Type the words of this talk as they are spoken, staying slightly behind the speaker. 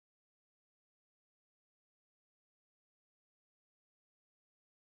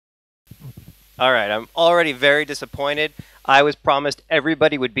All right, I'm already very disappointed. I was promised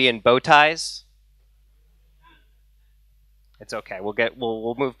everybody would be in bow ties. It's okay.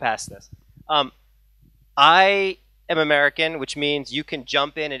 We'll move past this. Um, I am American, which means you can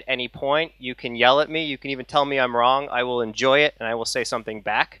jump in at any point. You can yell at me. You can even tell me I'm wrong. I will enjoy it, and I will say something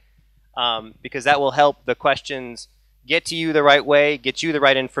back because that will help the questions get to you the right way, get you the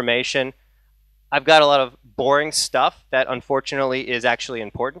right information. I've got a lot of boring stuff that unfortunately is actually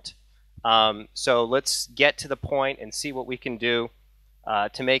important. So let's get to the point and see what we can do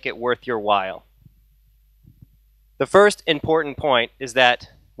to make it worth your while. The first important point is that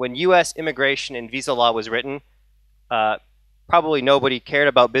when U.S. immigration and visa law was written, uh, probably nobody cared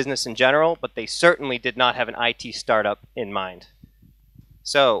about business in general, but they certainly did not have an IT startup in mind.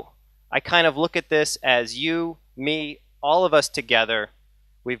 So I kind of look at this as you, me, all of us together.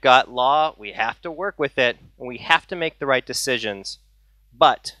 We've got law, we have to work with it, and we have to make the right decisions.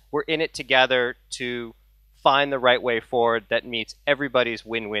 But we're in it together to find the right way forward that meets everybody's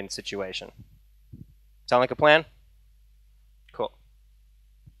win-win situation. Sound like a plan? Cool.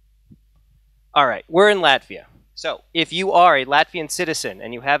 All right, we're in Latvia. So if you are a Latvian citizen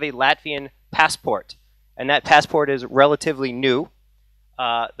and you have a Latvian passport, and that passport is relatively new,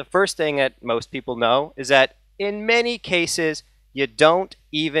 the first thing that most people know is that in many cases, you don't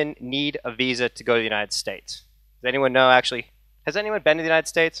even need a visa to go to the United States. Does anyone know actually? Has anyone been to the United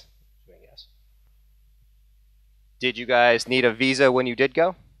States? Yes. Did you guys need a visa when you did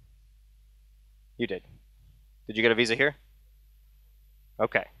go? You did. Did you get a visa here?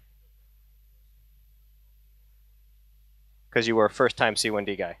 Okay. Because you were a first-time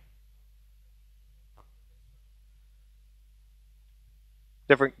C1D guy.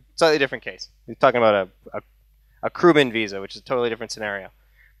 Different, slightly different case. He's talking about a crewman visa, which is a totally different scenario.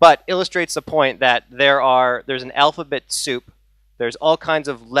 But illustrates the point that there's an alphabet soup. There's all kinds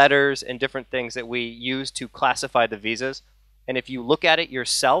of letters and different things that we use to classify the visas. And if you look at it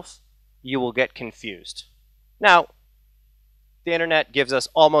yourself, you will get confused. Now, the internet gives us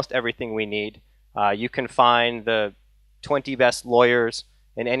almost everything we need. You can find the 20 best lawyers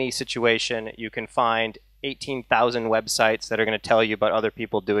in any situation. You can find 18,000 websites that are going to tell you about other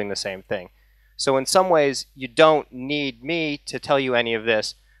people doing the same thing. So in some ways, you don't need me to tell you any of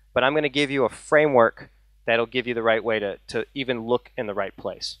this, but I'm going to give you a framework that'll give you the right way to even look in the right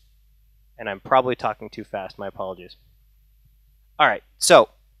place. And I'm probably talking too fast. My apologies. All right, so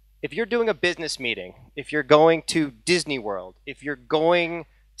if you're doing a business meeting, if you're going to Disney World, if you're going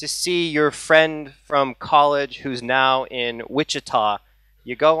to see your friend from college who's now in Wichita,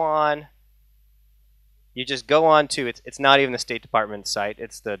 you just go on to, it's not even the State Department site,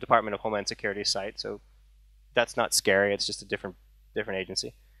 it's the Department of Homeland Security site, so that's not scary, it's just a different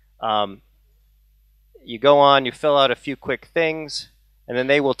agency. You go on, you fill out a few quick things, and then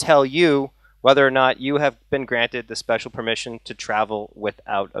they will tell you whether or not you have been granted the special permission to travel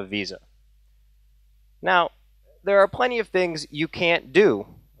without a visa. Now, there are plenty of things you can't do.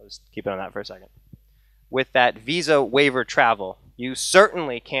 Let's keep it on that for a second. With that visa waiver travel, you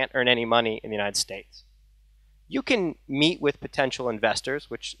certainly can't earn any money in the United States. You can meet with potential investors,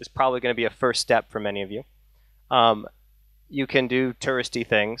 which is probably going to be a first step for many of you. You can do touristy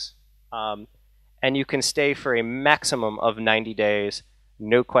things. And you can stay for a maximum of 90 days,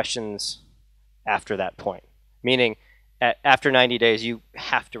 no questions after that point. Meaning, after 90 days, you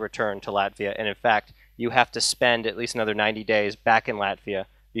have to return to Latvia. And in fact, you have to spend at least another 90 days back in Latvia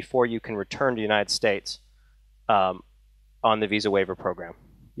before you can return to the United States on the visa waiver program.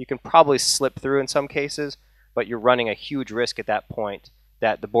 You can probably slip through in some cases, but you're running a huge risk at that point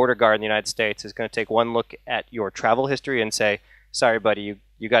that the border guard in the United States is going to take one look at your travel history and say, sorry, buddy,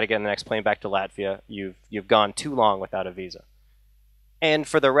 you got to get on the next plane back to Latvia. You've gone too long without a visa. And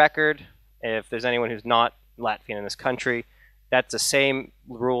for the record, if there's anyone who's not Latvian in this country, that's the same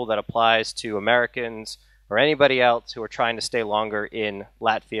rule that applies to Americans or anybody else who are trying to stay longer in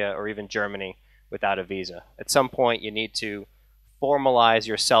Latvia or even Germany without a visa. At some point, you need to formalize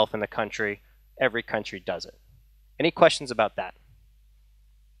yourself in the country. Every country does it. Any questions about that?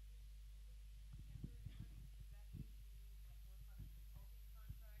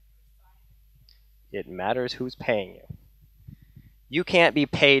 It matters who's paying you. You can't be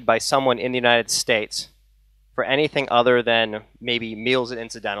paid by someone in the United States for anything other than maybe meals and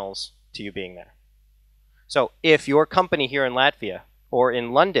incidentals to you being there. So if your company here in Latvia or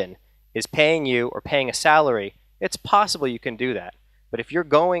in London is paying you or paying a salary, it's possible you can do that. But if you're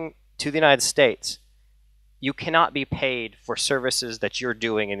going to the United States, you cannot be paid for services that you're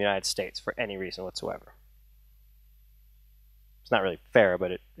doing in the United States for any reason whatsoever. It's not really fair,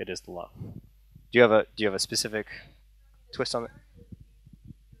 but it is the law. Do you have a specific twist on it?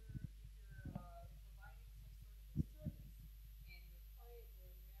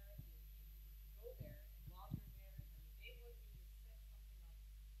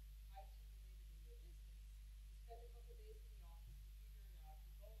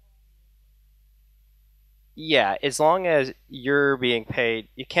 Yeah, as long as you're being paid,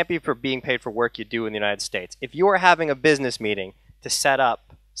 you can't be for being paid for work you do in the United States. If you are having a business meeting to set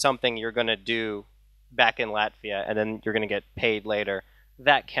up something you're going to do back in Latvia and then you're going to get paid later,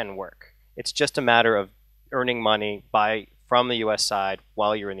 that can work. It's just a matter of earning money from the US side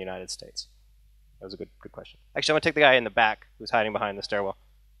while you're in the United States. That was a good question. Actually, I'm going to take the guy in the back who's hiding behind the stairwell.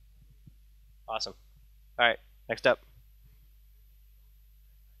 Awesome. All right, next up.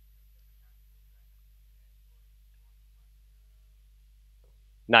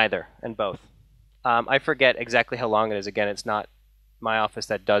 Neither, and both. I forget exactly how long it is. Again, it's not my office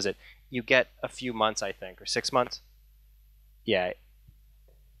that does it. You get a few months, I think, or 6 months. Yeah,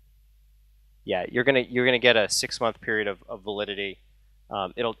 yeah. You're gonna get a 6 month period of validity.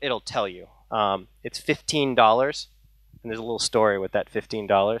 It'll tell you. It's $15, and there's a little story with that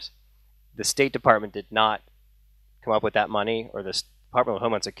 $15. The State Department did not come up with that money, or the Department of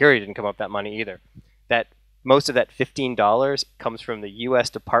Homeland Security didn't come up with that money either. That most of that $15 comes from the U.S.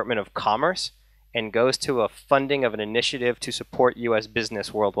 Department of Commerce and goes to a funding of an initiative to support U.S.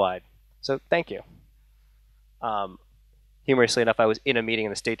 business worldwide. So thank you. Humorously enough, I was in a meeting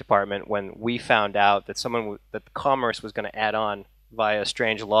in the State Department when we found out that that Commerce was going to add on via a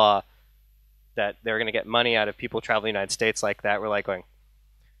strange law that they were going to get money out of people traveling the United States like that. We're like going,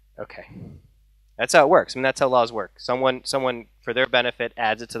 okay, that's how it works. I mean, that's how laws work. Someone for their benefit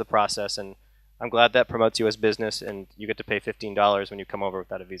adds it to the process, and I'm glad that promotes U.S. business, and you get to pay $15 when you come over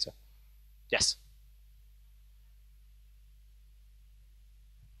without a visa. Yes.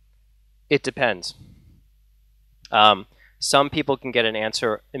 It depends. Some people can get an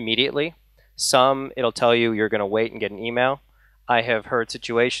answer immediately. Some, it'll tell you you're going to wait and get an email. I have heard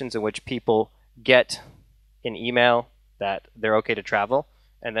situations in which people get an email that they're okay to travel,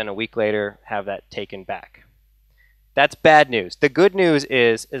 and then a week later have that taken back. That's bad news. The good news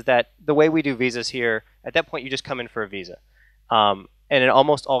is that the way we do visas here, at that point you just come in for a visa. And in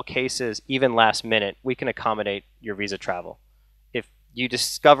almost all cases, even last minute, we can accommodate your visa travel. If you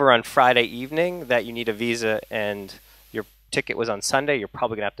discover on Friday evening that you need a visa and your ticket was on Sunday, you're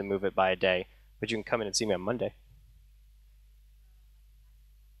probably going to have to move it by a day. But you can come in and see me on Monday.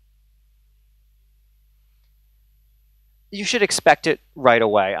 You should expect it right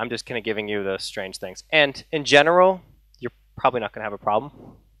away. I'm just kind of giving you the strange things. And in general, you're probably not going to have a problem.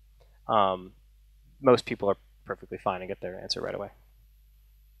 Most people are perfectly fine and get their answer right away.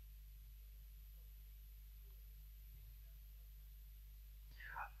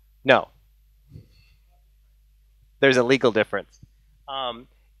 No, there's a legal difference.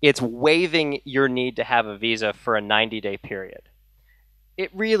 It's waiving your need to have a visa for a 90-day period.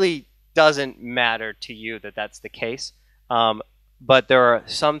 It really doesn't matter to you that that's the case, but there are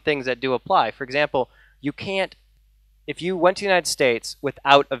some things that do apply. For example, you can't, if you went to the United States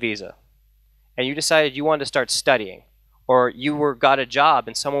without a visa and you decided you wanted to start studying, or got a job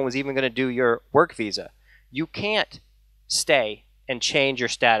and someone was even going to do your work visa, you can't stay and change your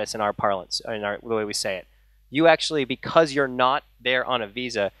status in our parlance, the way we say it. You actually, because you're not there on a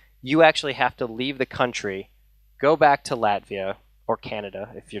visa, you actually have to leave the country, go back to Latvia or Canada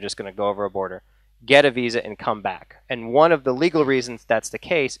if you're just going to go over a border, get a visa and come back. And one of the legal reasons that's the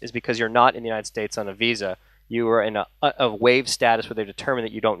case is because you're not in the United States on a visa. You are in a waived status where they determine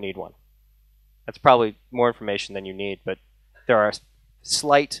that you don't need one. That's probably more information than you need, but there are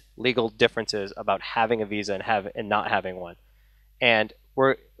slight legal differences about having a visa and not having one. And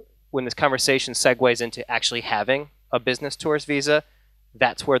when this conversation segues into actually having a business tourist visa,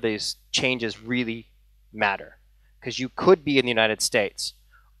 that's where these changes really matter. Because you could be in the United States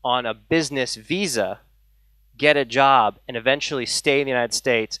on a business visa, get a job, and eventually stay in the United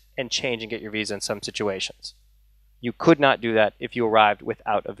States and change and get your visa in some situations. You could not do that if you arrived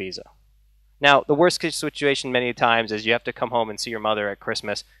without a visa. Now, the worst case situation many times is you have to come home and see your mother at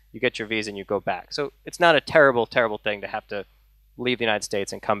Christmas, you get your visa and you go back. So it's not a terrible, terrible thing to have to leave the United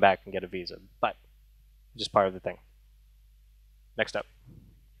States and come back and get a visa, but just part of the thing. Next up.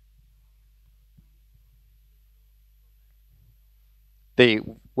 The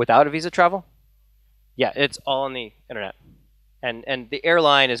without a visa travel? Yeah, it's all on the internet. And the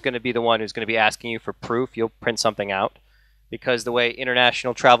airline is going to be the one who's going to be asking you for proof. You'll print something out. Because the way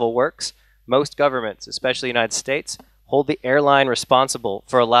international travel works, most governments, especially the United States, hold the airline responsible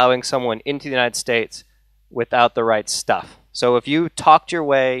for allowing someone into the United States without the right stuff. So if you talked your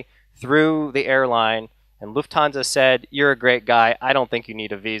way through the airline and Lufthansa said, you're a great guy, I don't think you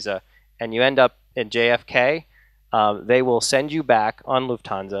need a visa, and you end up in JFK, they will send you back on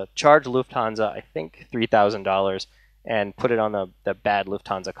Lufthansa, charge Lufthansa, I think, $3,000, and put it on the bad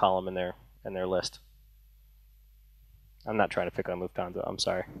Lufthansa column in their list. I'm not trying to pick on Lufthansa. I'm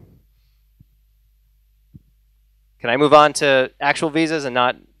sorry. Can I move on to actual visas and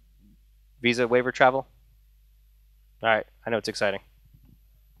not visa waiver travel? All right, I know it's exciting.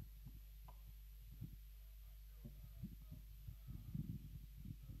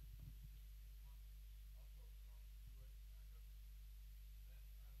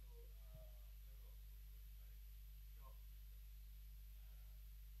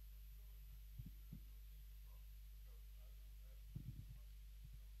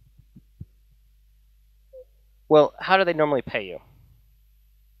 Well, how do they normally pay you?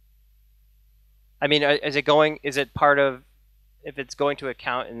 I mean, is it going? Is it part of? If it's going to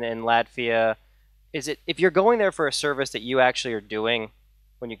account in Latvia, is it? If you're going there for a service that you actually are doing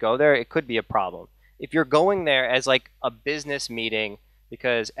when you go there, it could be a problem. If you're going there as like a business meeting,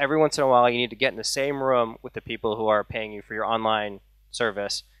 because every once in a while you need to get in the same room with the people who are paying you for your online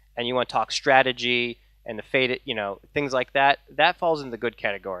service, and you want to talk strategy and the fate, things like that, that falls in the good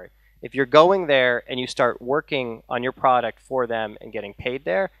category. If you're going there and you start working on your product for them and getting paid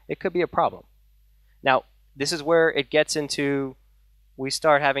there, it could be a problem. Now, this is where it gets into, we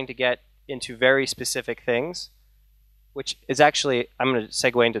start having to get into very specific things, which is actually, I'm going to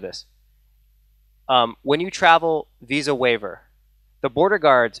segue into this. When you travel visa waiver, the border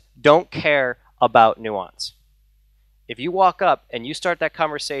guards don't care about nuance. If you walk up and you start that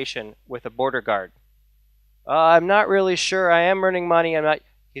conversation with a border guard, I'm not really sure, I am earning money, I'm not,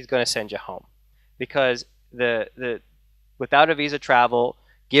 he's going to send you home. Because without a visa travel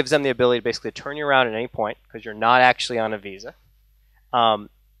gives them the ability to basically turn you around at any point because you're not actually on a visa.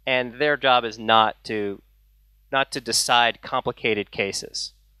 And their job is not to decide complicated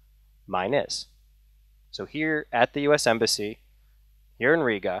cases. Mine is. So here at the U.S. Embassy, here in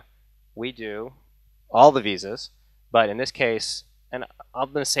Riga, we do all the visas, but in this case, and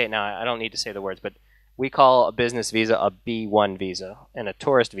I'm going to say it now, I don't need to say the words, but we call a business visa a B1 visa and a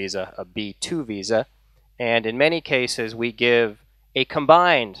tourist visa a B2 visa. And in many cases, we give a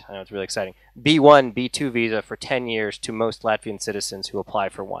combined, I know it's really exciting, B1, B2 visa for 10 years to most Latvian citizens who apply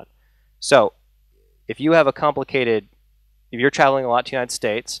for one. So if you have if you're traveling a lot to the United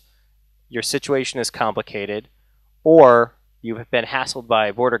States, your situation is complicated, or you've been hassled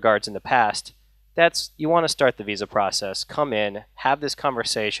by border guards in the past, you want to start the visa process, come in, have this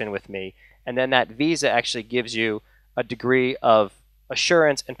conversation with me, and then that visa actually gives you a degree of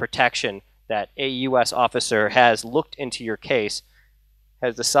assurance and protection that a U.S. officer has looked into your case,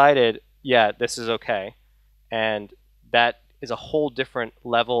 has decided, yeah, this is okay, and that is a whole different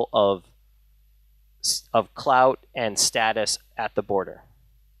level of clout and status at the border.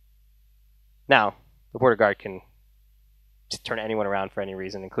 Now, the border guard can turn anyone around for any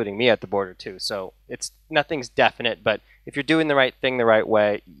reason, including me at the border too. So nothing's definite, but if you're doing the right thing the right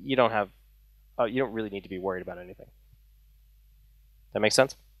way, you don't really need to be worried about anything. That makes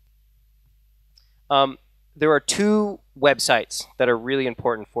sense? There are two websites that are really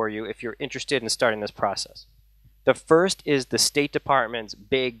important for you if you're interested in starting this process. The first is the State Department's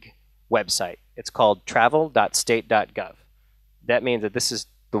big website. It's called travel.state.gov. That means that this is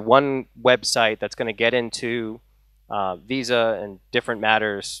the one website that's going to get into visa and different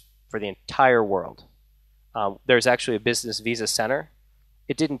matters for the entire world. There's actually a business visa center.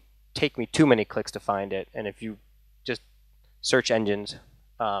 It didn't take me too many clicks to find it, and if you just search engines,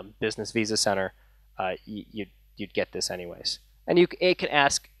 business visa center, you'd get this anyways. And it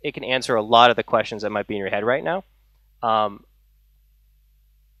can answer a lot of the questions that might be in your head right now,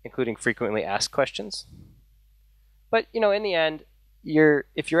 including frequently asked questions. But in the end,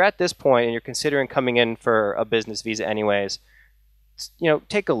 if you're at this point and you're considering coming in for a business visa anyways,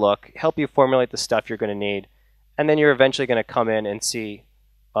 take a look, help you formulate the stuff you're going to need, and then you're eventually going to come in and see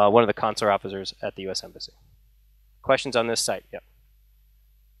one of the consular officers at the U.S. Embassy. Questions on this site? Yep.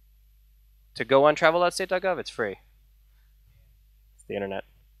 To go on travel.state.gov, it's free. It's the internet.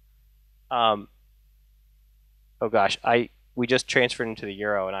 Oh gosh, we just transferred into the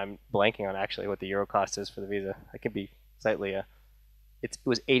euro, and I'm blanking on actually what the euro cost is for the visa. I could be slightly. It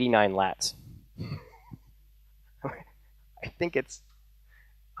was 89 lats. I think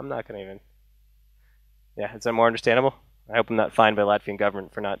I'm not going to even. Yeah, is that more understandable? I hope I'm not fined by the Latvian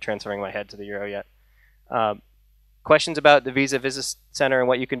government for not transferring my head to the euro yet. Questions about the Visa Center and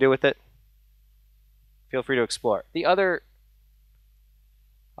what you can do with it? Feel free to explore.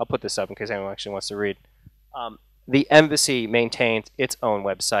 I'll put this up in case anyone actually wants to read. The embassy maintains its own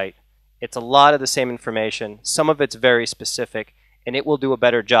website. It's a lot of the same information. Some of it's very specific, and it will do a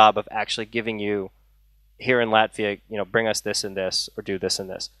better job of actually giving you, here in Latvia, bring us this and this, or do this and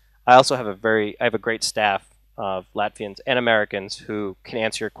this. I also have I have a great staff of Latvians and Americans who can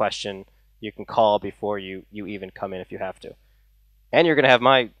answer your question. You can call before you even come in if you have to. And you're going to have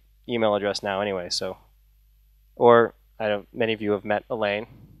my email address now anyway, so or I know many of you have met Elaine.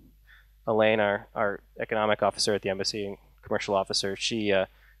 Elaine, our economic officer at the embassy and commercial officer, she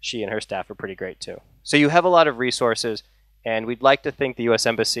and her staff are pretty great too. So you have a lot of resources, and we'd like to think the U.S.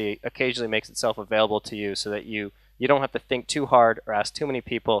 Embassy occasionally makes itself available to you so that you don't have to think too hard or ask too many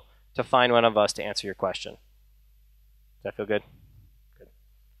people to find one of us to answer your question. Does that feel good? Good.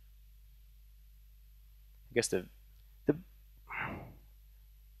 I guess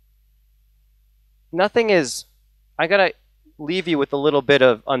nothing is, I gotta leave you with a little bit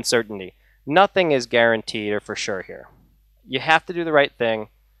of uncertainty. Nothing is guaranteed or for sure here. You have to do the right thing.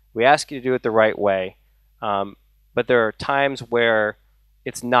 We ask you to do it the right way. But there are times where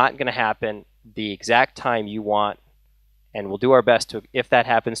it's not going to happen the exact time you want, and we'll do our best to, if that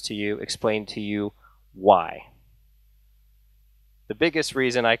happens to you, explain to you why. The biggest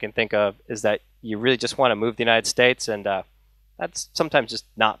reason I can think of is that you really just want to move to the United States, and that's sometimes just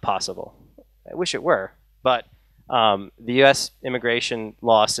not possible. I wish it were, but the U.S. immigration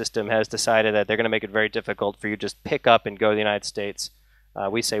law system has decided that they're going to make it very difficult for you to just pick up and go to the United States.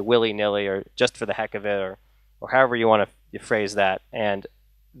 We say willy-nilly or just for the heck of it, or however you want to phrase that. And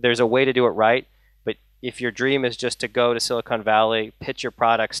there's a way to do it right, but if your dream is just to go to Silicon Valley, pitch your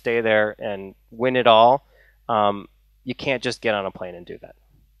product, stay there, and win it all, you can't just get on a plane and do that.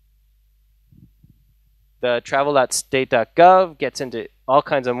 The travel.state.gov gets into all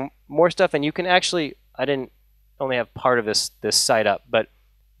kinds of more stuff, and you can actually, I didn't only have part of this site up, but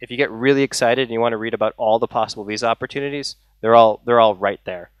if you get really excited and you want to read about all the possible visa opportunities, they're all right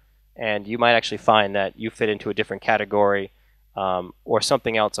there. And you might actually find that you fit into a different category, or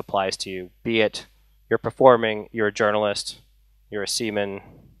something else applies to you, be it you're performing, you're a journalist, you're a seaman,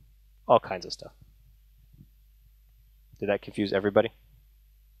 all kinds of stuff. Did that confuse everybody?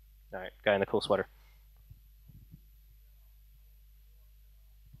 All right, guy in the cool sweater.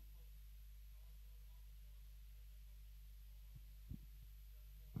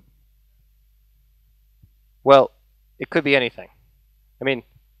 Well, it could be anything. I mean,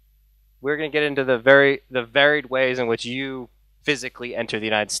 we're going to get into the varied ways in which you physically enter the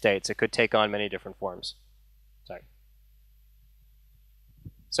United States. It could take on many different forms. Sorry.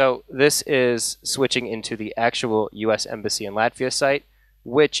 So this is switching into the actual U.S. Embassy in Latvia site,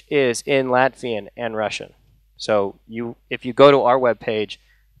 which is in Latvian and Russian. So if you go to our webpage,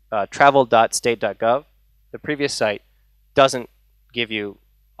 travel.state.gov, the previous site doesn't give you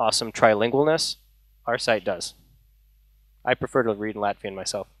awesome trilingualness. Our site does. I prefer to read in Latvian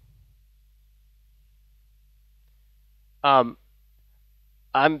myself.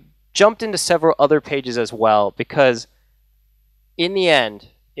 I'm jumped into several other pages as well because in the end,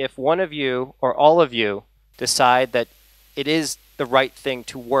 if one of you or all of you decide that it is the right thing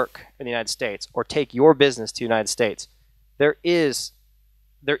to work in the United States or take your business to the United States, there is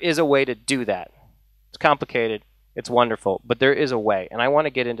a way to do that. It's complicated, it's wonderful, but there is a way, and I want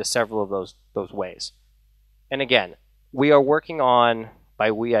to get into several of those ways. And again, we are working on,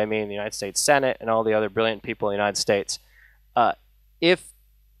 by we I mean the United States Senate and all the other brilliant people in the United States, if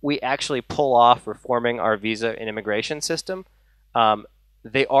we actually pull off reforming our visa and immigration system,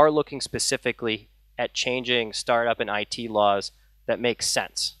 they are looking specifically at changing startup and IT laws that make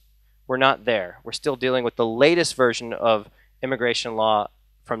sense. We're not there. We're still dealing with the latest version of immigration law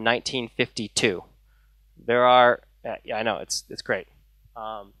from 1952. There are, yeah, I know, it's great.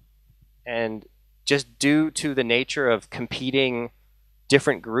 And just due to the nature of competing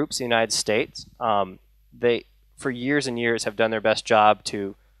different groups in the United States, they, for years and years, have done their best job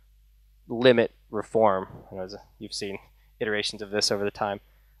to limit reform. You've seen iterations of this over the time.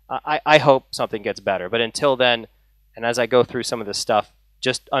 I hope something gets better, but until then, and as I go through some of this stuff,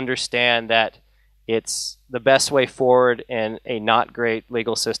 just understand that it's the best way forward in a not great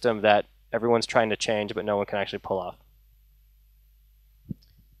legal system that everyone's trying to change, but no one can actually pull off.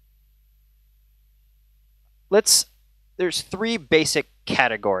 There's three basic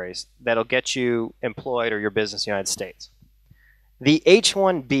categories that'll get you employed or your business in the United States. The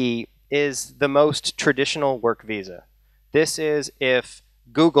H-1B is the most traditional work visa. This is if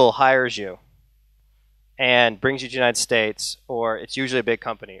Google hires you and brings you to the United States, or it's usually a big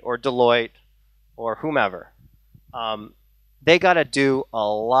company, or Deloitte, or whomever. They got to do a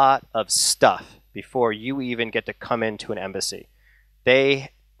lot of stuff before you even get to come into an embassy. Can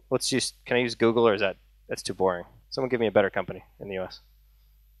I use Google, or that's too boring? Someone give me a better company in the US.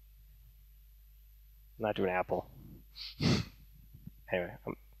 I'm not doing Apple. Anyway,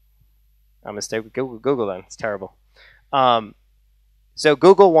 I'm going to stay with Google then. It's terrible. So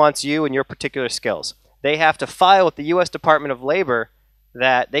Google wants you and your particular skills. They have to file with the U.S. Department of Labor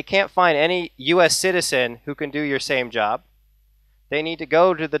that they can't find any U.S. citizen who can do your same job. They need to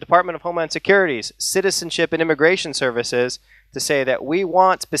go to the Department of Homeland Security's Citizenship and Immigration Services to say that we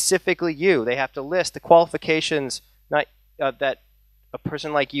want specifically you. They have to list the qualifications that a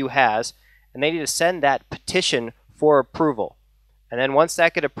person like you has, and they need to send that petition for approval. And then once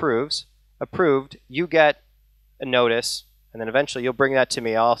that gets approved, you get a notice, and then eventually you'll bring that to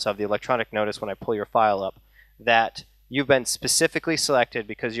me. I'll also have the electronic notice when I pull your file up that you've been specifically selected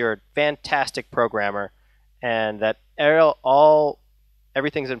because you're a fantastic programmer, and that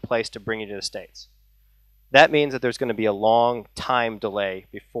everything's in place to bring you to the States. That means that there's going to be a long time delay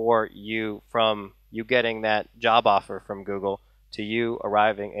before from you getting that job offer from Google to you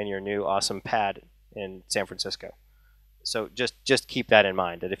arriving in your new awesome pad in San Francisco. So just keep that in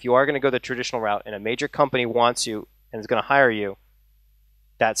mind, that if you are going to go the traditional route and a major company wants you and is going to hire you,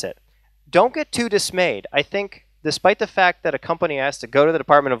 that's it. Don't get too dismayed. I think despite the fact that a company has to go to the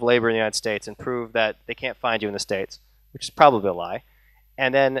Department of Labor in the United States and prove that they can't find you in the States, which is probably a lie,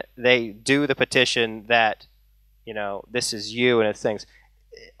 and then they do the petition that, this is you and it's things.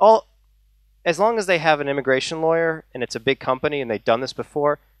 As long as they have an immigration lawyer and it's a big company and they've done this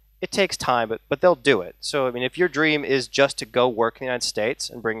before, it takes time, but they'll do it. So, if your dream is just to go work in the United States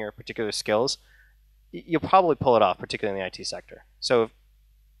and bring your particular skills, you'll probably pull it off, particularly in the IT sector. So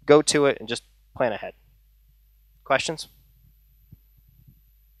go to it and just plan ahead. Questions?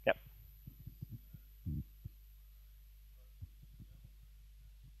 Yep.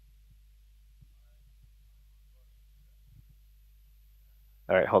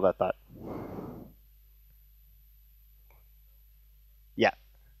 All right, hold that thought. Yeah.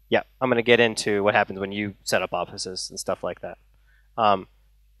 Yeah, I'm going to get into what happens when you set up offices and stuff like that.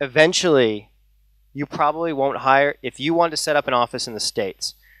 Eventually, you probably won't hire, if you want to set up an office in the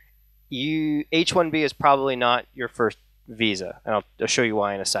States, H-1B is probably not your first visa, and I'll show you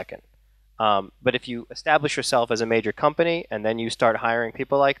why in a second. But if you establish yourself as a major company and then you start hiring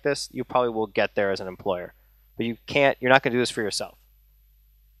people like this, you probably will get there as an employer. But you're not going to do this for yourself.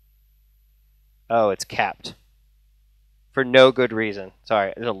 Oh, it's capped. For no good reason.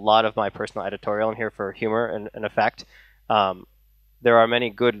 Sorry, there's a lot of my personal editorial in here for humor and effect. There are many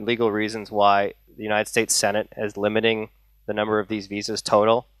good legal reasons why the United States Senate is limiting the number of these visas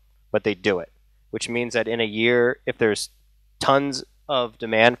total, but they do it, which means that in a year, if there's tons of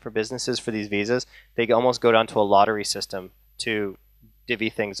demand for businesses for these visas, they almost go down to a lottery system to divvy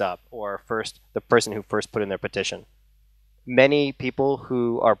things up, or the person who first put in their petition. Many people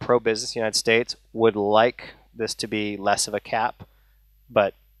who are pro-business in the United States would like this to be less of a cap,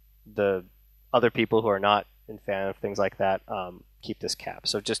 but the other people who are not in fan of things like that keep this cap.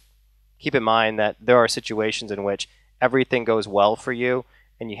 So just keep in mind that there are situations in which everything goes well for you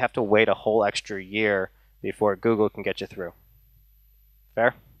and you have to wait a whole extra year before Google can get you through.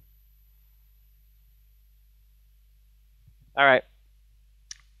 Fair? All right.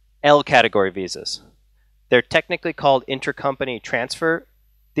 L category visas. They're technically called intercompany transfer.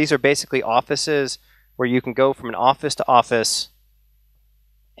 These are basically offices where you can go from an office to office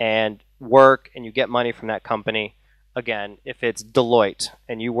and work and you get money from that company. Again, if it's Deloitte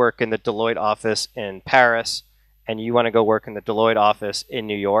and you work in the Deloitte office in Paris and you want to go work in the Deloitte office in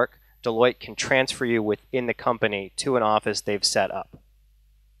New York, Deloitte can transfer you within the company to an office they've set up.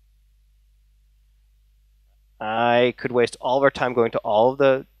 I could waste all of our time going to all of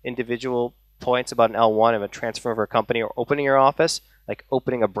the individual points about an L1 of a transfer of a company or opening your office, like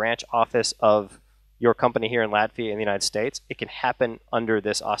opening a branch office of your company here in Latvia in the United States. It can happen under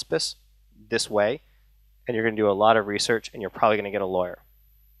this auspice, this way, and you're going to do a lot of research and you're probably going to get a lawyer.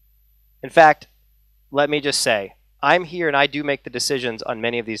 In fact, let me just say, I'm here and I do make the decisions on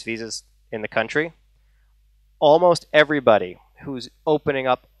many of these visas in the country. Almost everybody who's opening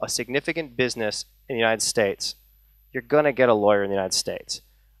up a significant business in the United States, you're going to get a lawyer in the United States.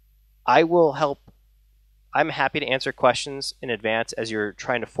 I will help. I'm happy to answer questions in advance as you're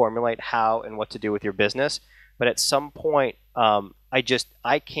trying to formulate how and what to do with your business. But at some point,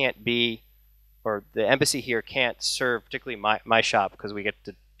 I can't be, or the embassy here can't serve, particularly my shop, because we get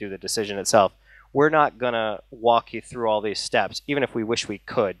to do the decision itself. We're not going to walk you through all these steps, even if we wish we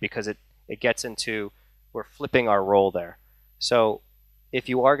could, because it gets into, we're flipping our role there. So if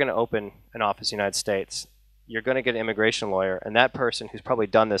you are going to open an office in the United States, you're going to get an immigration lawyer, and that person who's probably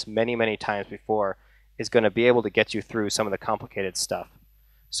done this many, many times before is going to be able to get you through some of the complicated stuff.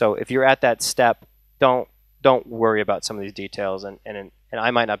 So if you're at that step, don't worry about some of these details, and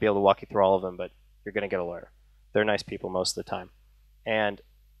I might not be able to walk you through all of them, but you're going to get a lawyer. They're nice people most of the time. And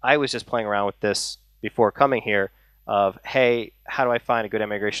I was just playing around with this before coming here of, hey, how do I find a good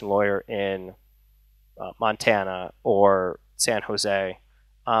immigration lawyer in Montana or San Jose?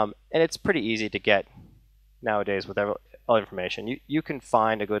 And it's pretty easy to get nowadays with all information. You can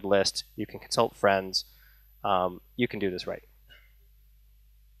find a good list. You can consult friends. You can do this right.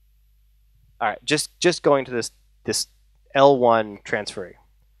 All right, just going to this L1 transferee.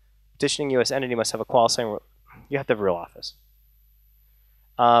 Petitioning U.S. entity must have a qualifying. You have to have a real office.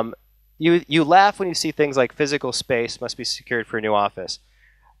 You laugh when you see things like physical space must be secured for a new office,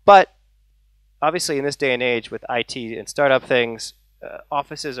 but obviously in this day and age with IT and startup things,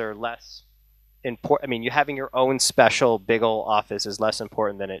 offices are less important. I mean, you having your own special big ol' office is less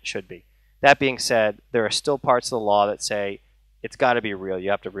important than it should be. That being said, there are still parts of the law that say it's got to be real.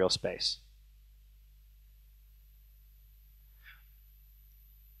 You have to have real space.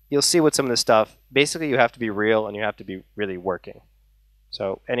 You'll see with some of this stuff, basically you have to be real and you have to be really working.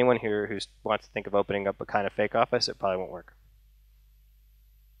 So anyone here who wants to think of opening up a kind of fake office, it probably won't work.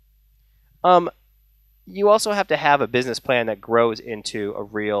 You also have to have a business plan that grows into a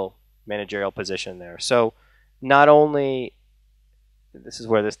real managerial position there. So not only, this is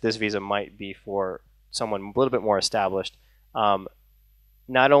where this visa might be for someone a little bit more established,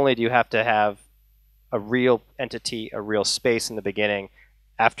 not only do you have to have a real entity, a real space in the beginning,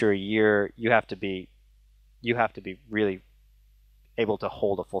 after a year, you have to be really able to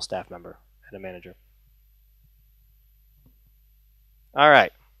hold a full staff member and a manager. All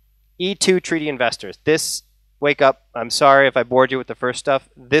right, E2 treaty investors. This, wake up. I'm sorry if I bored you with the first stuff.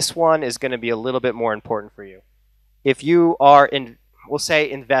 This one is going to be a little bit more important for you. If you are we'll say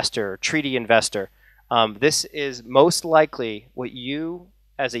investor, treaty investor, this is most likely what you,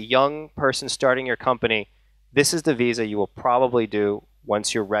 as a young person starting your company, this is the visa you will probably do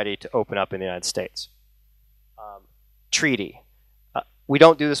once you're ready to open up in the United States. Treaty. We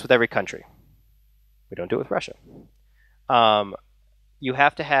don't do this with every country. We don't do it with Russia. You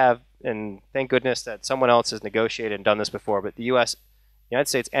have to have, and thank goodness that someone else has negotiated and done this before, but the United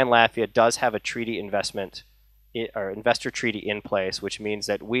States and Latvia does have a treaty investment or investor treaty in place, which means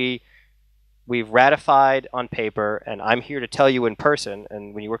that we've ratified on paper, and I'm here to tell you in person,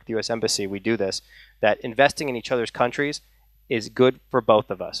 and when you work at the U.S. Embassy, we do this, that investing in each other's countries is good for both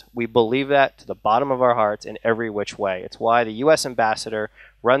of us. We believe that to the bottom of our hearts in every which way. It's why the U.S. ambassador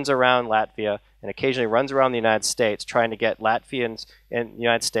runs around Latvia and occasionally runs around the United States trying to get Latvians in the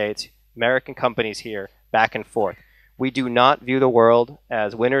United States, American companies here, back and forth. We do not view the world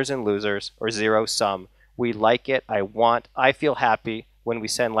as winners and losers or zero sum. We like it. I feel happy when we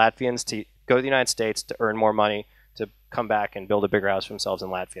send Latvians to go to the United States to earn more money, to come back and build a bigger house for themselves in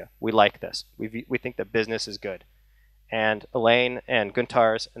Latvia. We like this. We think that business is good. And Elaine and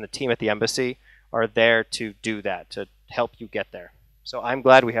Guntars and the team at the embassy are there to do that, to help you get there. So I'm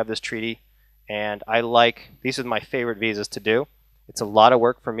glad we have this treaty, and these are my favorite visas to do. It's a lot of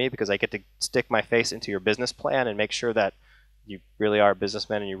work for me because I get to stick my face into your business plan and make sure that you really are a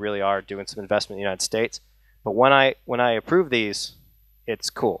businessman and you really are doing some investment in the United States. But when I approve these, it's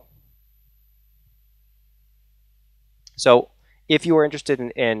cool. So if you are interested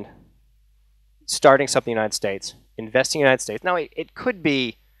in starting something in the United States, investing in the United States. Now, it could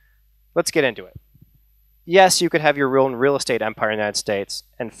be, let's get into it. Yes, you could have your own real estate empire in the United States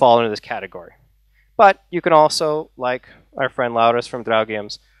and fall into this category. But you can also, like our friend Lauras from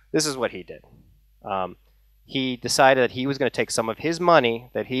Draugiums, this is what he did. He decided that he was going to take some of his money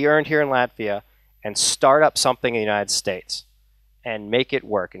that he earned here in Latvia and start up something in the United States and make it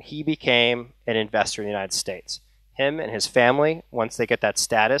work. And he became an investor in the United States. Him and his family, once they get that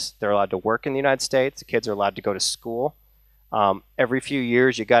status, they're allowed to work in the United States. The kids are allowed to go to school. Every few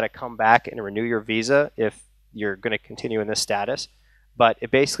years, you got to come back and renew your visa if you're going to continue in this status. But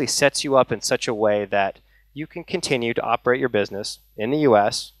it basically sets you up in such a way that you can continue to operate your business in the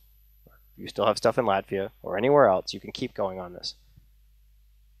U.S. You still have stuff in Latvia or anywhere else. You can keep going on this.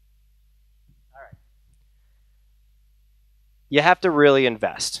 All right. You have to really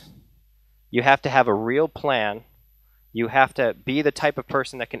invest. You have to have a real plan. You have to be the type of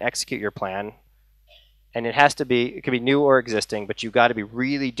person that can execute your plan. And it could be new or existing, but you've got to be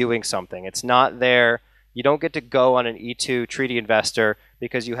really doing something. It's not there. You don't get to go on an E2 treaty investor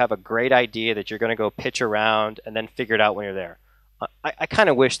because you have a great idea that you're going to go pitch around and then figure it out when you're there. I kind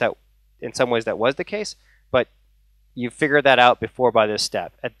of wish that in some ways that was the case, but you figured that out before by this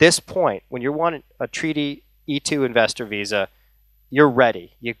step. At this point, when you want a treaty E2 investor visa, you're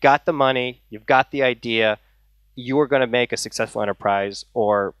ready. You've got the money. You've got the idea. You are going to make a successful enterprise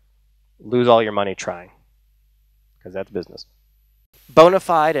or lose all your money trying, because that's business. Bona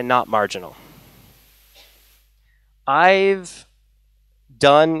fide and not marginal. I've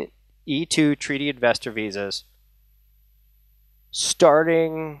done E2 treaty investor visas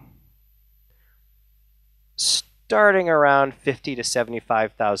starting around $50,000 to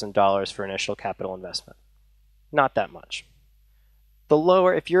 $75,000 for initial capital investment. Not that much. The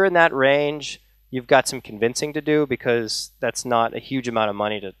lower, if you're in that range, you've got some convincing to do because that's not a huge amount of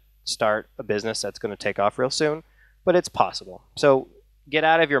money to start a business that's going to take off real soon, but it's possible. So get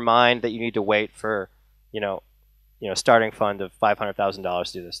out of your mind that you need to wait for, starting fund of $500,000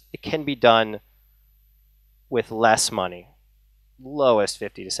 to do this. It can be done with less money, lowest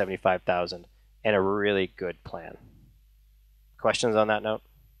 50 to 75,000, and a really good plan. Questions on that note?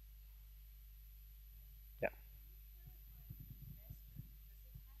 Yeah.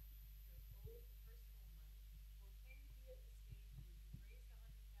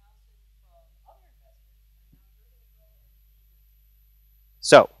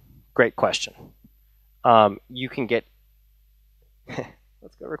 So, great question. You can get.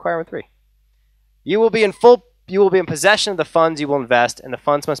 Let's go requirement 3. You will be in possession of the funds you will invest, and the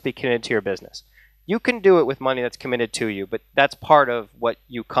funds must be committed to your business. You can do it with money that's committed to you, but that's part of what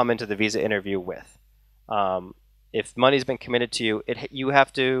you come into the visa interview with. If money's been committed to you, you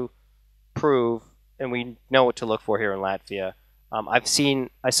have to prove, and we know what to look for here in Latvia.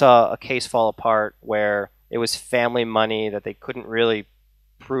 I saw a case fall apart where it was family money that they couldn't really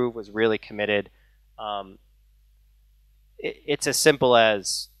prove was really committed. It's as simple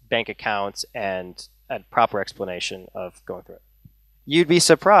as bank accounts and a proper explanation of going through it. You'd be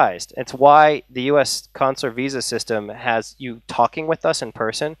surprised. It's why the U.S. consular visa system has you talking with us in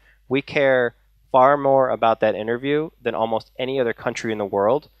person. We care far more about that interview than almost any other country in the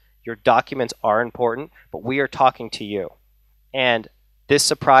world. Your documents are important, but we are talking to you. And this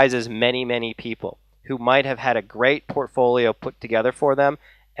surprises many, many people who might have had a great portfolio put together for them.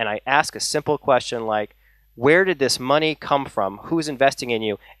 And I ask a simple question like, where did this money come from? Who's investing in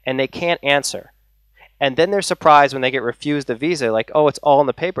you? And they can't answer. And then they're surprised when they get refused the visa, like, oh, it's all in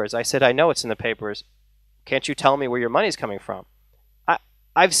the papers. I said, I know it's in the papers. Can't you tell me where your money's coming from?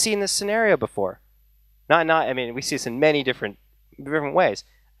 I've seen this scenario before. I mean, we see this in many different ways.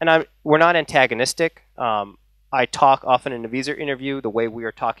 And we're not antagonistic. I talk often in a visa interview the way we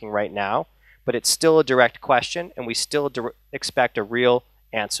are talking right now, but it's still a direct question, and we still expect a real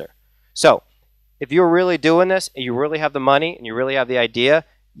answer. So if you're really doing this, and you really have the money, and you really have the idea,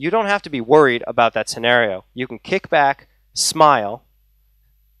 you don't have to be worried about that scenario. You can kick back, smile,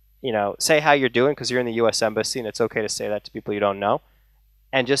 say how you're doing because you're in the U.S. Embassy, and it's okay to say that to people you don't know,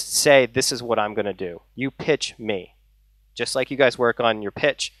 and just say, this is what I'm going to do. You pitch me. Just like you guys work on your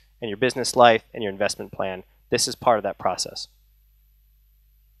pitch and your business life and your investment plan. This is part of that process.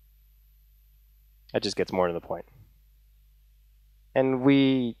 That just gets more to the point. And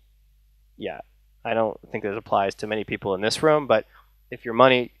I don't think that applies to many people in this room, but if your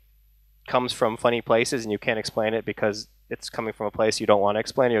money comes from funny places and you can't explain it because it's coming from a place you don't want to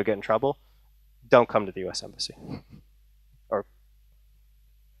explain, you'll get in trouble, don't come to the U.S. Embassy.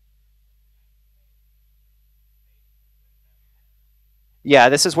 Yeah,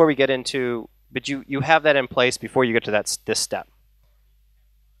 this is where we get into, but you have that in place before you get to this step.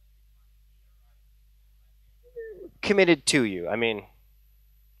 Committed to you. I mean,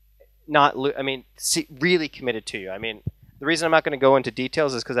 really committed to you. I mean, the reason I'm not going to go into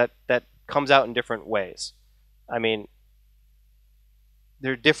details is because that comes out in different ways. I mean,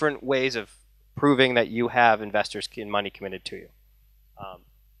 there are different ways of proving that you have investors' money committed to you.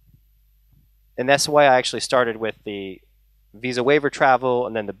 And that's why I actually started with the visa waiver travel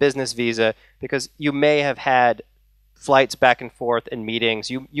and then the business visa, because you may have had flights back and forth and meetings.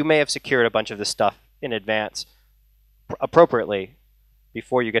 You may have secured a bunch of this stuff in advance appropriately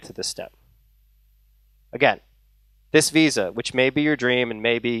before you get to this step. Again, this visa, which may be your dream and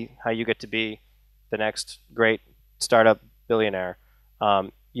may be how you get to be the next great startup billionaire,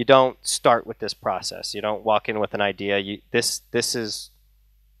 you don't start with this process. You don't walk in with an idea. This is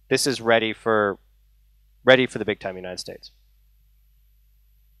ready for the big time United States.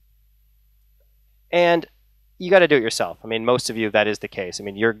 And you got to do it yourself. I mean, most of you, that is the case. I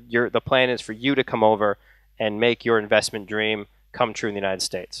mean, the plan is for you to come over and make your investment dream come true in the United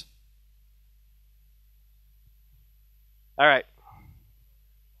States. All right.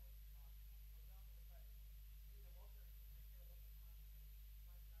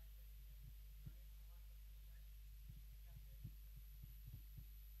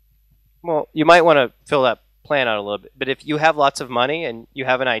 Well, you might want to fill that plan out a little bit. But if you have lots of money and you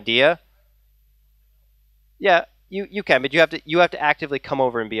have an idea, yeah, you can, but you have to actively come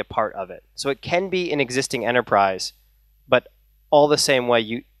over and be a part of it. So it can be an existing enterprise, but all the same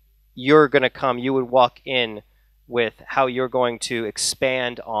way you're going to come, you would walk in with how you're going to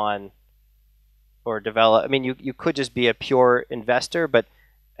expand on or develop. I mean, you could just be a pure investor, but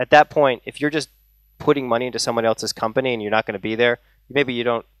at that point, if you're just putting money into someone else's company and you're not going to be there, maybe you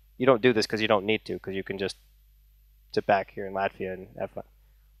don't do this because you don't need to, because you can just sit back here in Latvia and have fun.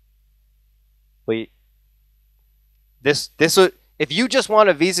 If you just want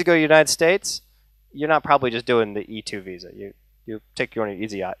a visa to go to the United States, you're not probably just doing the E2 visa. You take your own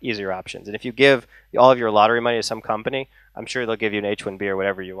easier options. And if you give all of your lottery money to some company, I'm sure they'll give you an H-1B or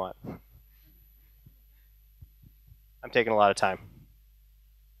whatever you want. I'm taking a lot of time.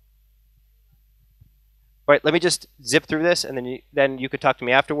 All right, let me just zip through this, and then you can talk to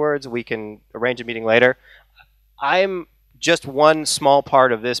me afterwards. We can arrange a meeting later. I'm just one small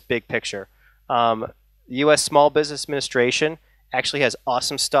part of this big picture. The U.S. Small Business Administration actually has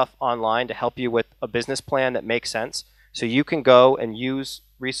awesome stuff online to help you with a business plan that makes sense. So you can go and use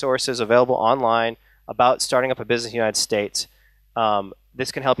resources available online about starting up a business in the United States.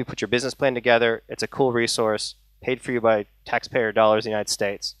 This can help you put your business plan together. It's a cool resource, paid for you by taxpayer dollars in the United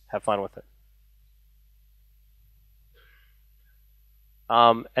States. Have fun with it.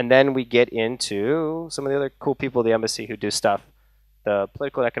 And then we get into some of the other cool people at the embassy who do stuff. The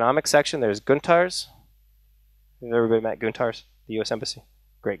political and economic section, there's Guntar's. Has everybody met Guntar's, the U.S. Embassy?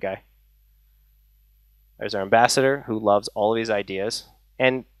 Great guy. There's our ambassador who loves all of these ideas.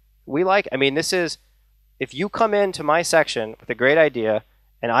 And this is, if you come into my section with a great idea,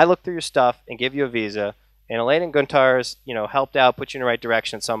 and I look through your stuff and give you a visa, and Elaine and Guntar's, helped out, put you in the right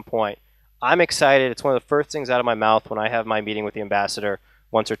direction at some point, I'm excited. It's one of the first things out of my mouth when I have my meeting with the ambassador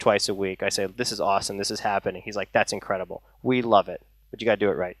once or twice a week. I say, this is awesome. This is happening. He's like, that's incredible. We love it. But you got to do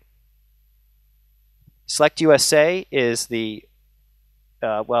it right. Select USA is the,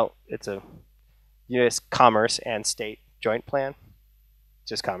 it's a U.S. Commerce and State joint plan.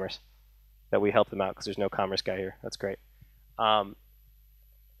 Just Commerce. That we help them out because there's no Commerce guy here. That's great.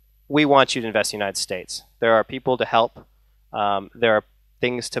 We want you to invest in the United States. There are people to help. There are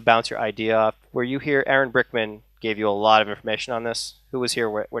things to bounce your idea off. Were you here? Aaron Brickman gave you a lot of information on this. Who was here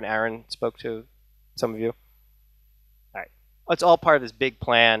when Aaron spoke to some of you? All right. It's all part of this big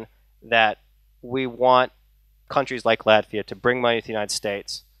plan that we want countries like Latvia to bring money to the United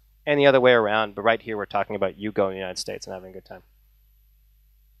States and the other way around. But right here, we're talking about you going to the United States and having a good time.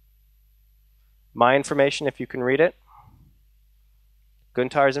 My information, if you can read it.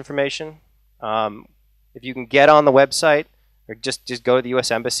 Guntar's information. If you can get on the website, or just go to the U.S.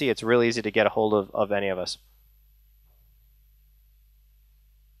 Embassy. It's really easy to get a hold of any of us.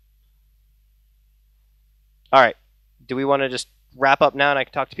 All right. Do we want to just wrap up now and I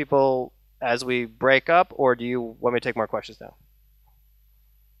can talk to people as we break up, or do you want me to take more questions now?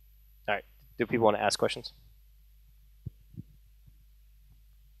 All right. Do people want to ask questions?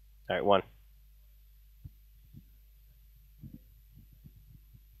 All right, one.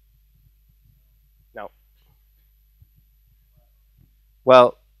 No.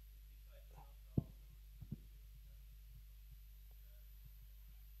 Well,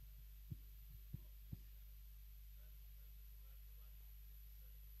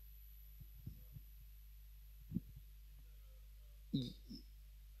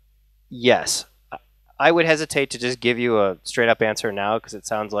 yes. I would hesitate to just give you a straight up answer now because it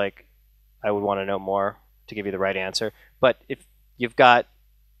sounds like I would want to know more to give you the right answer. But if you've got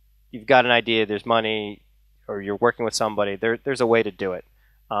an idea, there's money, or you're working with somebody, there's a way to do it.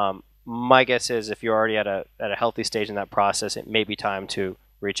 My guess is if you're already at a healthy stage in that process, it may be time to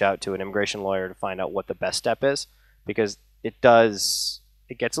reach out to an immigration lawyer to find out what the best step is, because it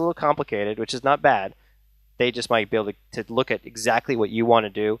gets a little complicated, which is not bad. They just might be able to look at exactly what you want to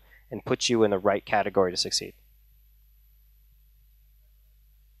do and put you in the right category to succeed.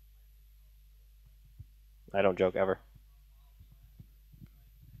 I don't joke ever.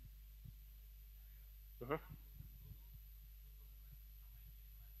 Mhm.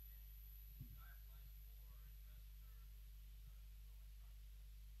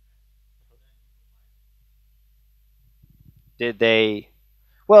 Did they?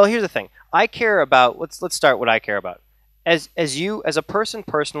 Well, here's the thing. I care about. Let's start what I care about. As a person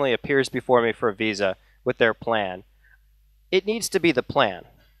personally appears before me for a visa with their plan, it needs to be the plan.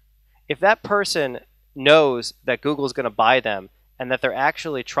 If that person knows that Google is going to buy them and that they're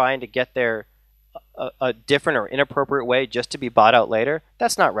actually trying to get there a different or inappropriate way just to be bought out later,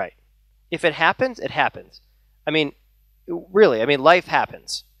 that's not right. If it happens, it happens. I mean, really, life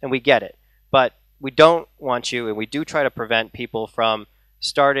happens, and we get it. But we don't want you, and we do try to prevent people from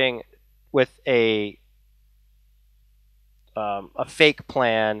starting with a fake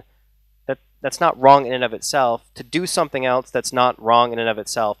plan that's not wrong in and of itself, to do something else that's not wrong in and of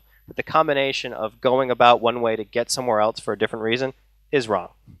itself. But the combination of going about one way to get somewhere else for a different reason is wrong.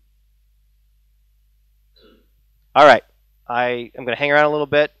 All right. I am going to hang around a little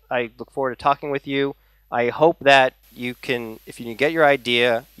bit. I look forward to talking with you. I hope that you can, if you can get your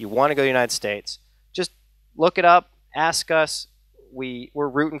idea, you want to go to the United States, just look it up, Ask us. We're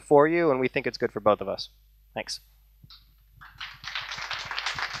rooting for you, and we think it's good for both of us. Thanks.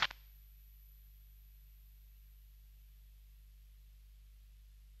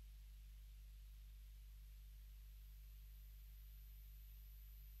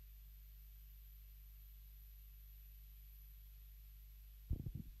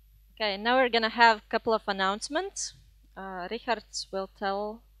 Okay, now we're gonna have a couple of announcements. Richard will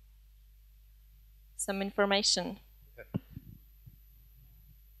tell some information.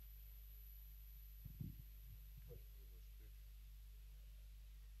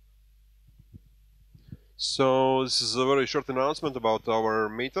 So this is a very short announcement about our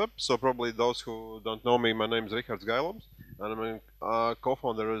meetup. So probably those who don't know me, my name is Richard Gailoms, and I'm a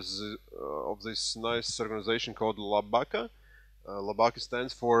co-founder of this nice organization called Labaka. Labaka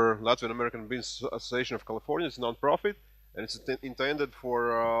stands for Latvian American Business Association of California. It's a non-profit, and it's intended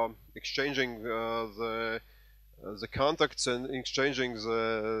for exchanging the contacts and exchanging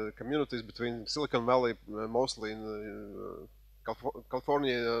the communities between Silicon Valley, mostly in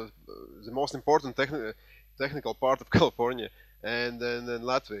California, the most important technical part of California, and then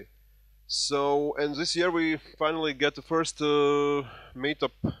Latvia. So, and this year we finally get the first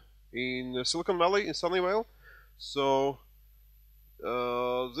meetup in Silicon Valley in Sunnyvale. So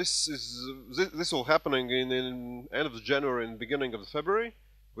this will happening in end of January and beginning of February.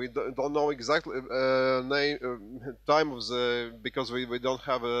 We don't know exactly name time of the because we don't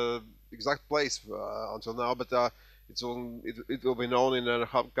have a exact place until now, but it will be known in a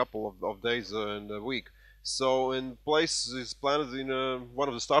couple of days and a week. So, in place is planned in one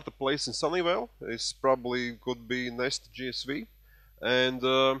of the startup places in Sunnyvale. It's probably could be Nest GSV, and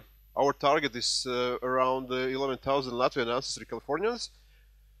our target is around 11,000 Latvian ancestry Californians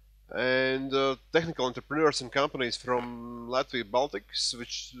and technical entrepreneurs and companies from Latvia Baltics,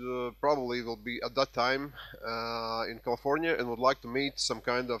 which probably will be at that time in California and would like to meet some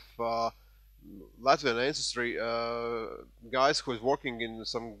kind of Latvian ancestry guys who is working in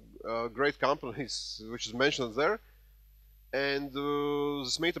some great companies, which is mentioned there. And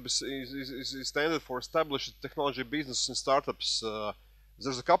this meetup is standard for established technology business and startups.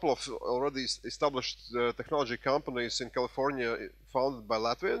 There's a couple of already established technology companies in California founded by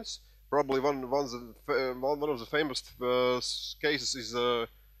Latvians. Probably one of the famous cases is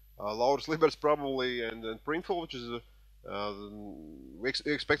Lauris Libers, probably, and Printful, which is we're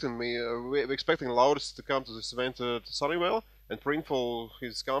expecting Lauris to come to this event to Sunnyvale, and Printful,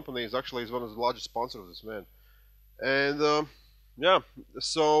 his company, is one of the largest sponsors of this event. And yeah,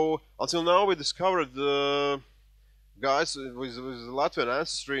 so until now we discovered guys with Latvian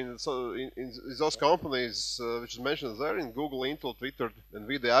ancestry in those companies, which is mentioned there in Google, Intel, Twitter,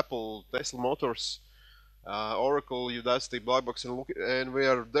 NVIDIA, Apple, Tesla Motors, Oracle, Udacity, Blackbox, and we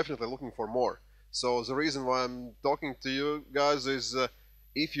are definitely looking for more. So the reason why I'm talking to you guys is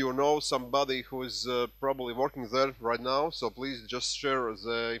if you know somebody who is probably working there right now, so please just share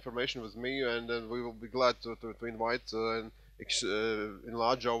the information with me, and then we will be glad to invite and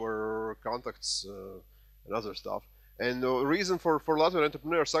enlarge our contacts and other stuff. And the reason for Latvian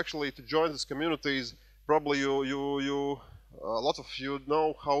entrepreneurs actually to join this community is probably you a lot of you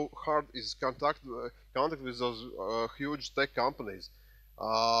know how hard is contact with those huge tech companies.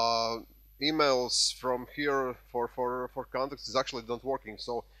 Uh, Emails from here for contacts is actually not working.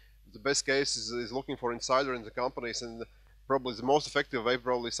 So the best case is looking for insider in the companies, and probably the most effective way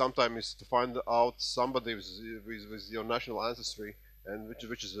probably sometimes is to find out somebody with your national ancestry, and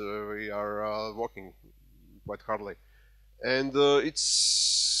which is we are working quite hardly. And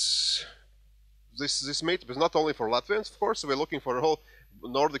it's this meetup is not only for Latvians, of course. We're looking for a whole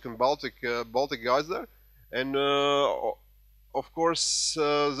Nordic and Baltic guys there, and of course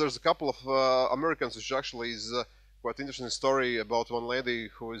there's a couple of Americans, which actually is quite interesting story about one lady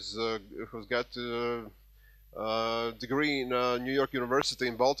who's got degree in New York University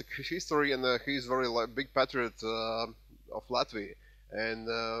in Baltic history, and he's very big patriot of Latvia, and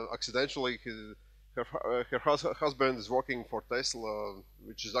accidentally her husband is working for Tesla,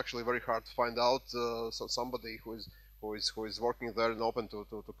 which is actually very hard to find out. So somebody who is working there and open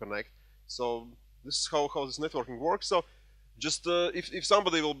to connect. So this is how this networking works. So just if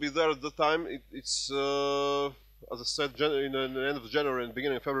somebody will be there at the time, it's as I said in the end of January and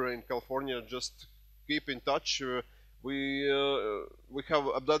beginning of February in California. Just keep in touch. We will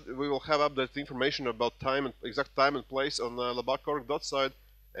have updated information about exact time and place on labak.org.site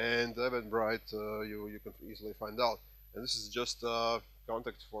and Eventbrite. You can easily find out. And this is just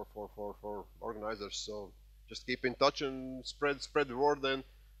contact for organizers. So just keep in touch and spread the word. And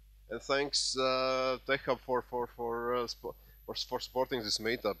thanks TechHub for supporting this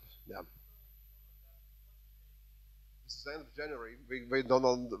meetup. Yeah. it's the end of January.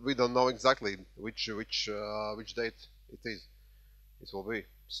 We don't know exactly which date it will be.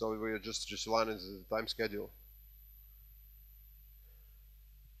 So we are just aligning the time schedule.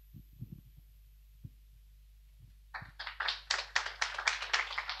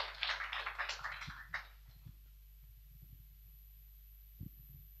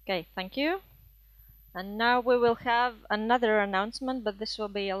 Okay, thank you. And now we will have another announcement, but this will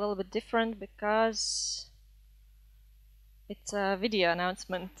be a little bit different because it's a video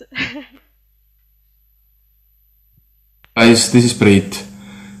announcement. Guys, this is Priit.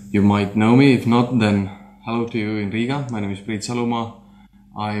 You might know me. If not, then hello to you in Riga. My name is Priit Salumaa.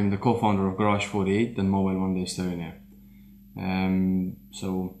 I'm the co-founder of Garage 48 and Mobile Monday Estonia. And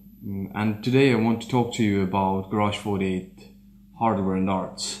today I want to talk to you about Garage 48 hardware and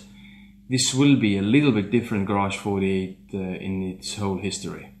arts. This will be a little bit different Garage 48 in its whole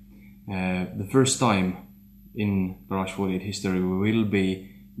history. The first time in Garage 48 history we will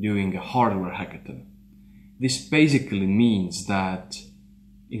be doing a hardware hackathon. This basically means that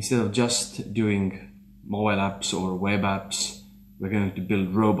instead of just doing mobile apps or web apps, we're going to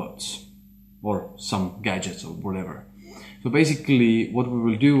build robots or some gadgets or whatever. So basically what we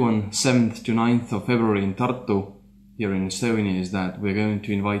will do on 7th to 9th of February in Tartu here in Estonia is that we're going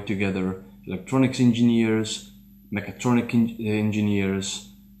to invite together electronics engineers, mechatronic engineers,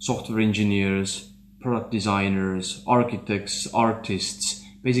 software engineers, product designers, architects, artists,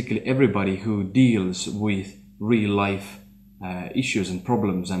 basically everybody who deals with real life issues and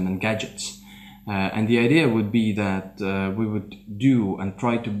problems and gadgets. And the idea would be that we would do and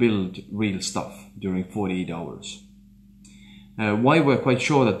try to build real stuff during 48 hours. Why we're quite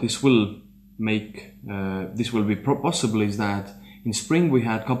sure that this will be possible is that in spring we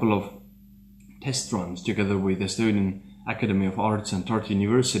had a couple of test runs together with the Estonian Academy of Arts and Tartu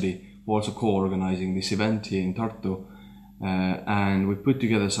University, who also co-organizing this event here in Tartu. And we put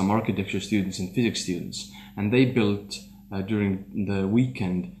together some architecture students and physics students, and they built during the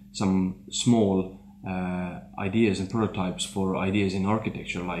weekend some small ideas and prototypes for ideas in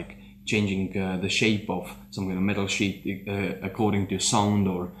architecture, like changing the shape of some kind of metal sheet according to sound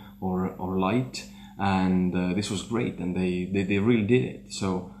or light. And this was great, and they really did it.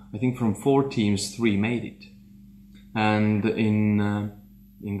 So I think from 4 teams, 3 made it. And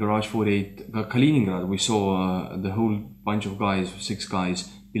in Garage 48 Kaliningrad, we saw the whole bunch of guys, 6 guys,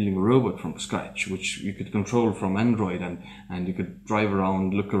 building a robot from scratch, which you could control from Android, and you could drive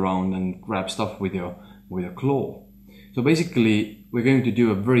around, look around, and grab stuff with your claw. So basically, we're going to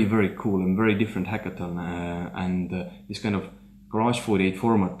do a very, very cool and very different hackathon, and this kind of Garage 48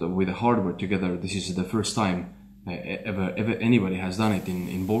 format with the hardware together. This is the first time ever anybody has done it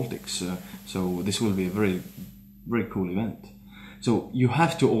in Baltics. So this will be a very, very cool event. So you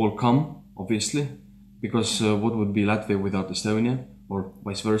have to all come, obviously, because what would be Latvia without Estonia, or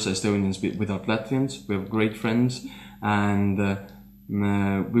vice versa, Estonians without Latvians? We have great friends, and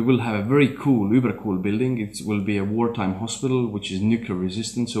we will have a very cool, uber cool building. It will be a wartime hospital, which is nuclear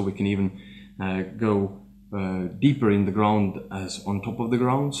resistant, so we can even go deeper in the ground as on top of the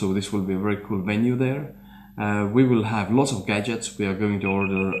ground. So this will be a very cool venue there. We will have lots of gadgets. We are going to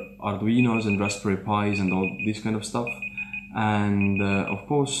order Arduinos and Raspberry Pis and all this kind of stuff. And of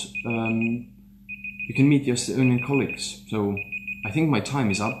course, you can meet your Estonian colleagues. So I think my time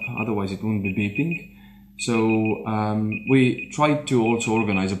is up, otherwise it wouldn't be beeping. So we tried to also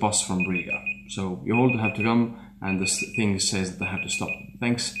organize a bus from Riga. So you all have to come, and this thing says that they have to stop.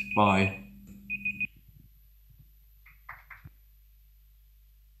 Thanks, bye.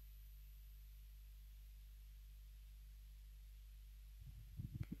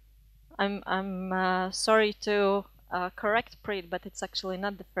 I'm sorry to correct Priit, but it's actually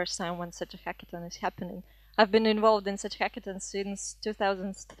not the first time when such a hackathon is happening. I've been involved in such hackathons since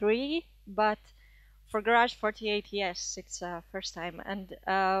 2003, but for Garage 48, yes, it's first time. And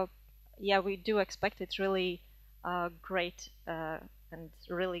yeah, we do expect it's really great and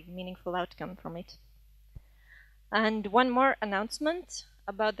really meaningful outcome from it. And one more announcement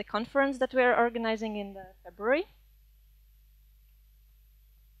about the conference that we are organizing in February.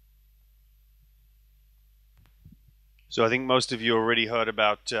 So I think most of you already heard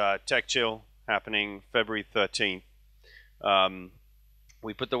about Tech Chill happening February 13th.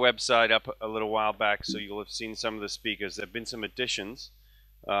 We put the website up a little while back, so you'll have seen some of the speakers. There have been some additions.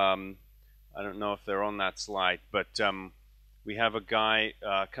 I don't know if they're on that slide, but we have a guy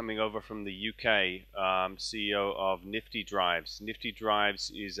coming over from the UK, CEO of Nifty Drives. Nifty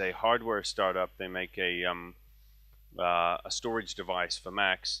Drives is a hardware startup. They make a storage device for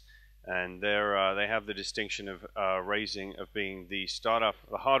Macs, and they have the distinction of being the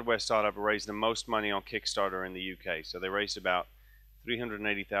hardware startup who raised the most money on Kickstarter in the UK. So they raised about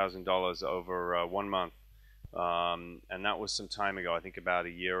 $380,000 over 1 month, and that was some time ago. I think about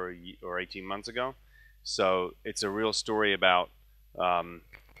a year or 18 months ago. So it's a real story about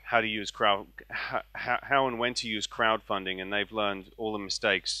how to use how and when to use crowdfunding, and they've learned all the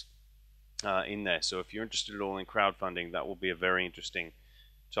mistakes in there. So if you're interested at all in crowdfunding, that will be a very interesting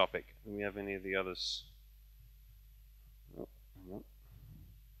topic. Do we have any of the others?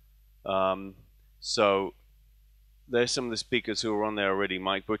 So there's some of the speakers who are on there already.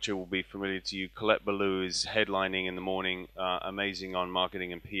 Mike Butcher will be familiar to you. Colette Ballou is headlining in the morning, amazing on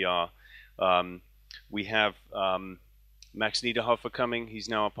marketing and PR. We have Max Niederhofer coming. He's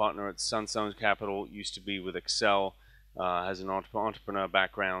now a partner at Sunstone Capital, used to be with Excel, has an entrepreneur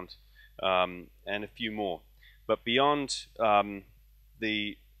background, and a few more. But beyond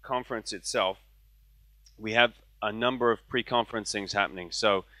the conference itself, we have a number of pre-conference things happening.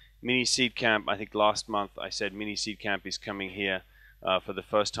 So Mini Seed Camp, I think last month I said Mini Seed Camp is coming here for the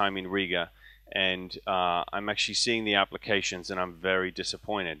first time in Riga, and I'm actually seeing the applications, and I'm very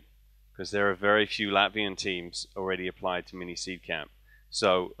disappointed because there are very few Latvian teams already applied to Mini Seed Camp.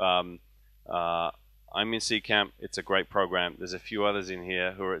 So I'm in Seed Camp. It's a great program. There's a few others in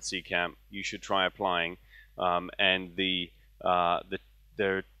here who are at Seed Camp. You should try applying. And the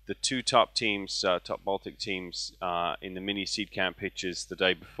two top teams, top Baltic teams in the Mini Seed Camp pitches the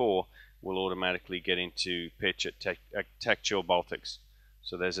day before will automatically get into pitch at Tech Chill Baltics.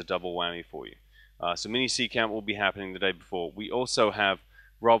 So there's a double whammy for you. So Mini Seed Camp will be happening the day before. We also have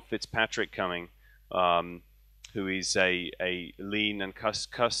Rob Fitzpatrick coming, who is a lean and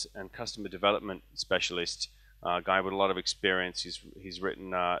customer development specialist, a guy with a lot of experience. He's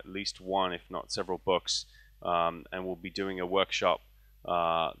written at least one, if not several books, and will be doing a workshop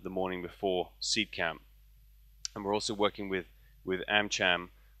the morning before Seed Camp. And we're also working with AmCham,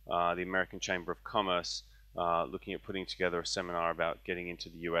 the American Chamber of Commerce, looking at putting together a seminar about getting into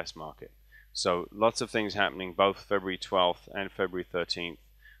the US market. So lots of things happening both February 12th and February 13th.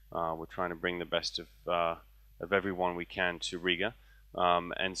 We're trying to bring the best of everyone we can to Riga.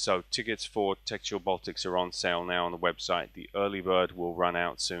 And so tickets for Tech Chill Baltics are on sale now on the website. The early bird will run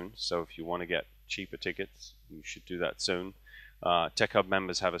out soon, so if you want to get cheaper tickets, you should do that soon. TechHub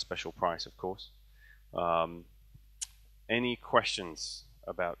members have a special price, of course. Any questions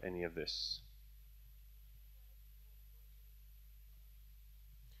about any of this?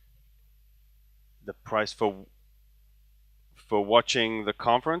 The price for watching the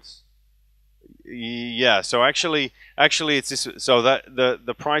conference? Yeah, so actually it's this. So that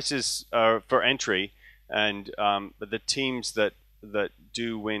the prices are for entry, and but the teams that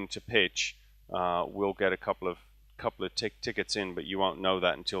do win to pitch will get a couple of tickets in, but you won't know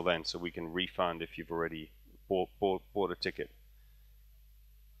that until then. So we can refund if you've already bought a ticket.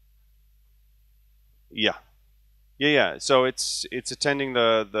 Yeah. Yeah. So it's attending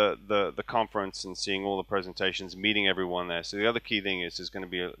the conference and seeing all the presentations, meeting everyone there. So the other key thing is there's going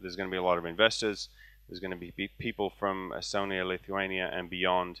to be a lot of investors. There's going to be people from Estonia, Lithuania, and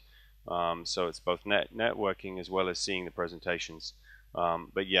beyond. So it's both networking as well as seeing the presentations.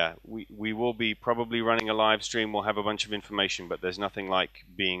 But yeah, we will be probably running a live stream. We'll have a bunch of information, but there's nothing like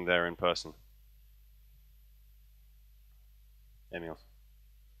being there in person. Emil.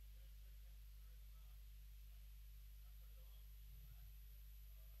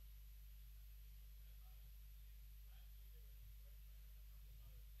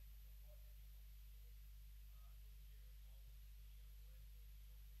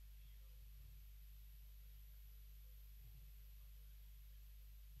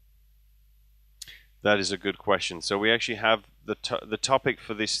 That is a good question. So we actually have the topic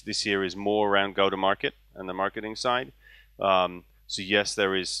for this year is more around go-to-market and the marketing side. So yes,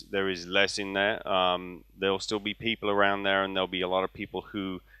 there is less in there. There'll still be people around there, and there'll be a lot of people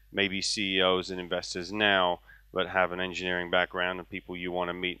who may be CEOs and investors now, but have an engineering background, and people you want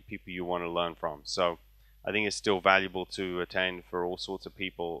to meet, people you want to learn from. So I think it's still valuable to attend for all sorts of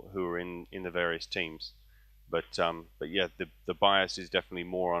people who are in the various teams. But yeah, the bias is definitely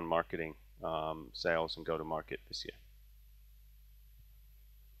more on marketing. Sales and go-to-market this year.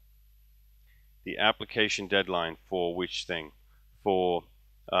 The application deadline for which thing? For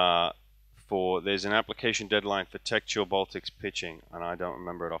there's an application deadline for Tech Chill Baltics pitching, and I don't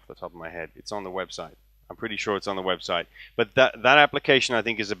remember it off the top of my head. It's on the website. I'm pretty sure it's on the website. But that application I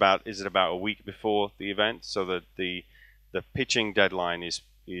think is about a week before the event, so that the pitching deadline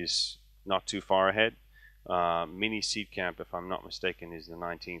is not too far ahead. Mini Seed Camp, if I'm not mistaken, is the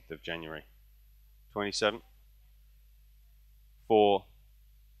 19th of January. 27th? For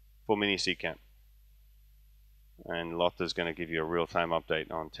for mini Seedcamp. And Lotta's going to give you a real-time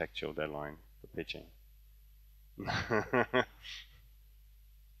update on TechChill deadline for pitching.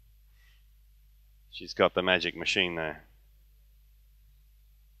 She's got the magic machine there.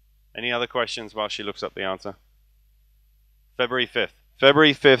 Any other questions while she looks up the answer? February 5th.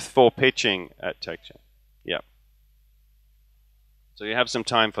 February 5th for pitching at TechChill. Yep. So you have some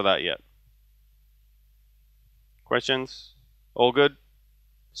time for that yet. Questions? All good?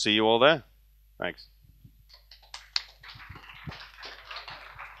 See you all there. Thanks.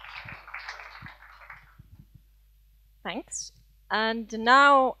 Thanks. And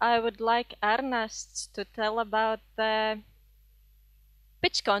now I would like Ernest to tell about the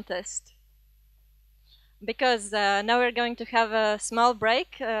pitch contest. Because now we're going to have a small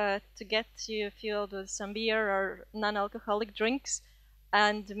break to get you filled with some beer or non-alcoholic drinks.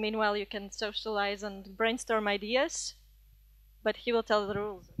 And meanwhile you can socialize and brainstorm ideas. But he will tell the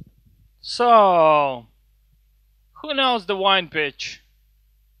rules. So, who knows the wine pitch?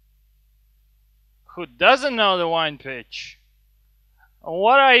 Who doesn't know the wine pitch?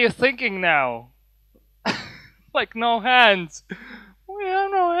 What are you thinking now? Like no hands. We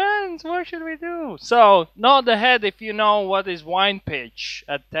have no hands. What should we do? So, nod the head if you know what is wine pitch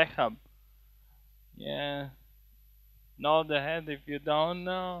at TechHub. Yeah. Nod the head if you don't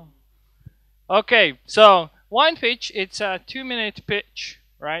know. Okay, so wine pitch, it's a 2-minute pitch,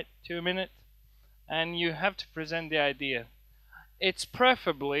 right? 2 minutes. And you have to present the idea. It's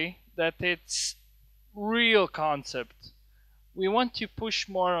preferably that it's real concept. We want to push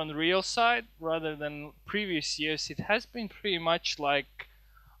more on the real side rather than previous years. It has been pretty much like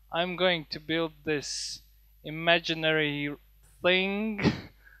I'm going to build this imaginary thing,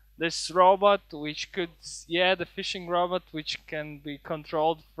 this robot which could, the fishing robot which can be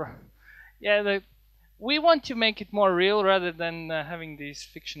controlled from, we want to make it more real rather than having these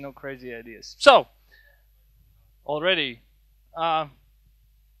fictional crazy ideas. So, already,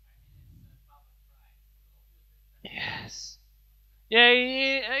 yes.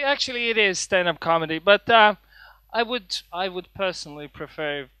 Yeah, actually it is stand-up comedy, but I would personally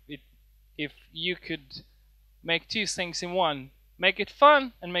prefer if you could make two things in one. Make it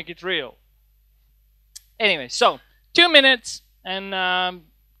fun and make it real. Anyway, so 2 minutes, and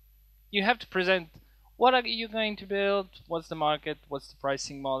you have to present what are you going to build, what's the market, what's the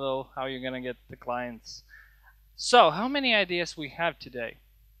pricing model, how you're going to get the clients. So, how many ideas we have today?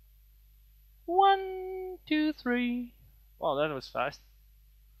 1, 2, 3. Wow, that was fast.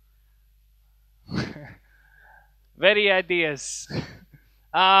 Very ideas.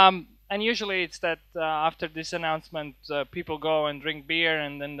 And usually it's that after this announcement, people go and drink beer,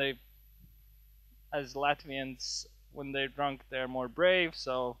 and then they, as Latvians, when they're drunk, they're more brave,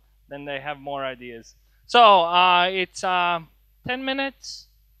 so then they have more ideas. So it's 10 minutes.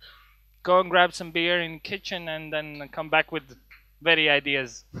 Go and grab some beer in the kitchen, and then come back with very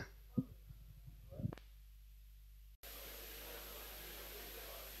ideas.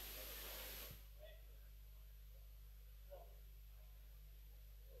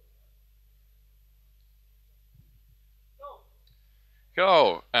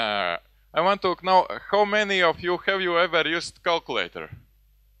 Hello, I want to know how many of you have you ever used calculator?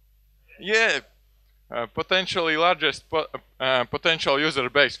 Yeah, potentially largest potential user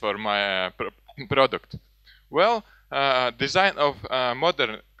base for my product. Well, design of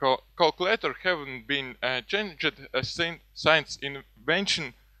modern calculator haven't been changed since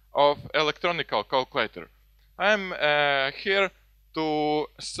invention of electronic calculator. I'm here to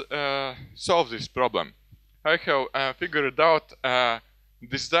solve this problem. I have figured out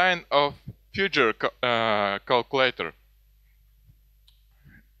design of future calculator.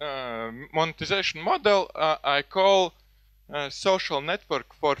 Monetization model I call social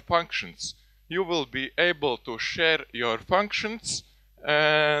network for functions. You will be able to share your functions,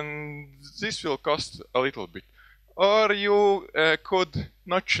 and this will cost a little bit. Or you could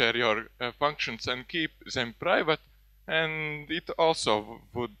not share your functions and keep them private, and it also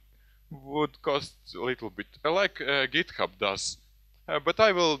would cost a little bit, like GitHub does. But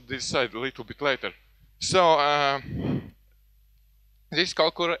I will decide a little bit later. So this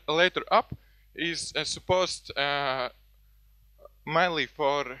calculator app is supposed mainly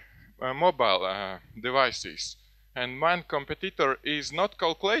for mobile devices, and my competitor is not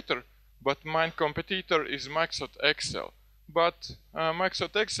calculator, but my competitor is Microsoft Excel. But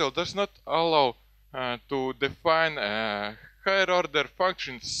Microsoft Excel does not allow to define higher order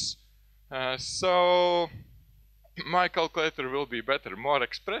functions, so my calculator will be better, more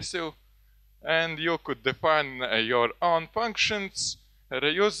expressive, and you could define your own functions,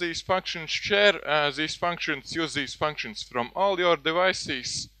 reuse these functions, share these functions, use these functions from all your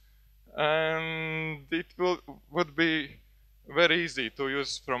devices, and it would be very easy to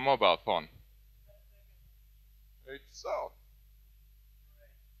use from mobile phone. It's so.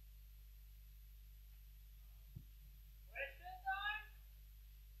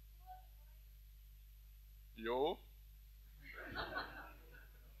 You?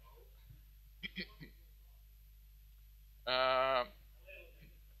 Uh,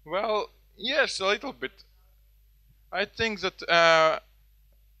 well, yes, a little bit. I think that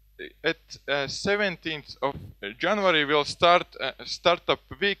at 17th of January will start startup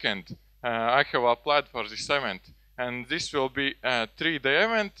weekend. I have applied for this event, and this will be a 3-day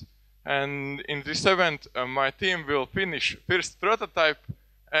event. And in this event, my team will finish first prototype,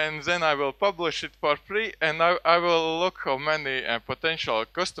 and then I will publish it for free. And I will look how many potential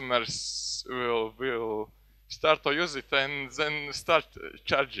customers will start to use it, and then start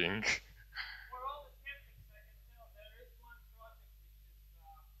charging.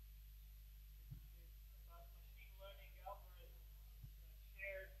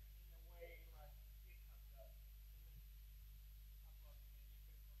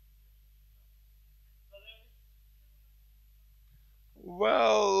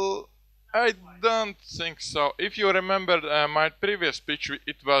 Well, I don't think so. If you remember my previous speech,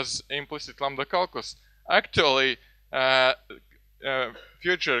 it was implicit lambda calculus. Actually,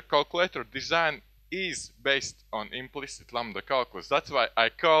 future calculator design is based on implicit lambda calculus. That's why I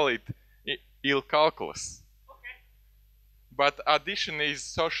call it IL calculus. Okay. But addition is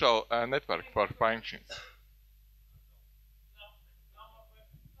social network for functions.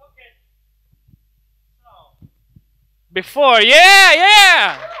 Before,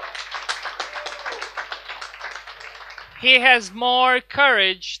 yeah! He has more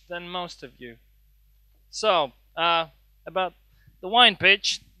courage than most of you. So, about the wine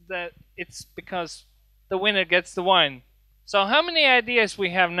pitch, that it's because the winner gets the wine. So how many ideas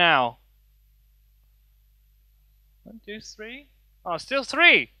we have now? 1, 2, 3? Oh, still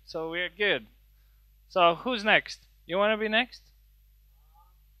 3. So we're good. So who's next? You want to be next?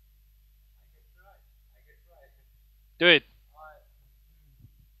 Do it.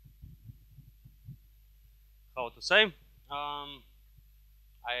 How to say?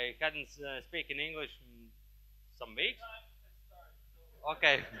 I hadn't speak in English in some weeks.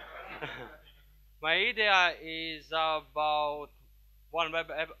 Okay. My idea is about one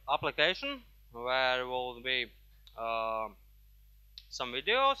web application where will be some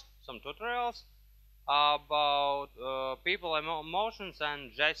videos, some tutorials about people emotions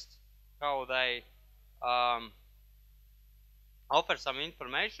and just how they offer some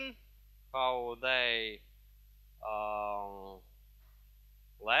information, how they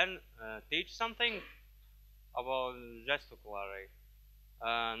learn, teach something about gesticulary,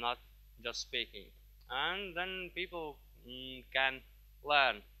 not just speaking. And then people can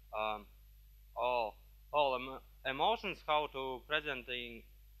learn all emotions, how to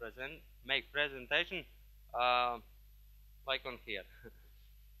make presentation like on here.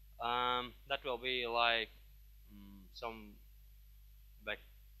 That will be like some back.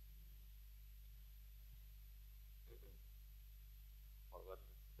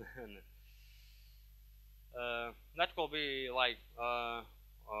 That will be like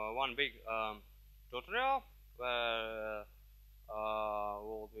one big tutorial where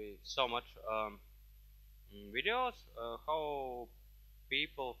will be so much videos how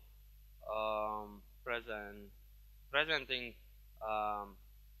people presenting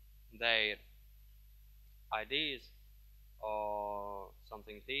their ideas or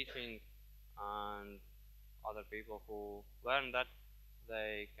something teaching, and other people who learn that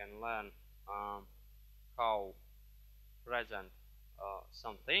they can learn how present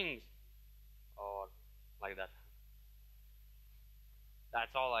some things or like that.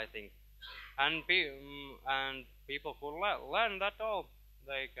 That's all I think. And people who learn that all,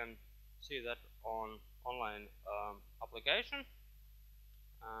 they can see that on online application.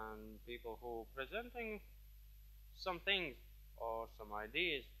 And people who presenting some things or some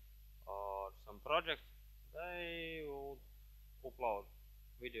ideas or some projects, they will upload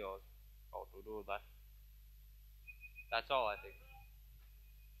videos how to do that. That's all I think.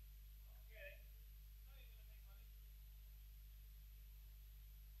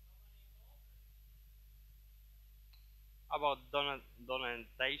 About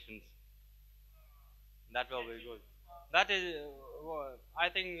donations, that will be good. That is, I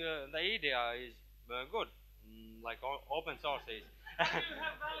think the idea is good, like open source is. You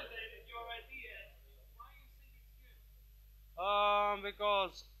have validated your idea. Why you think it's good?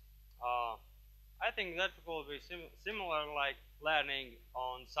 Because I think that will be similar like learning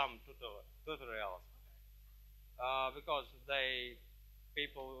on some tutorials. Because they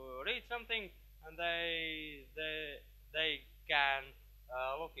people read something and they can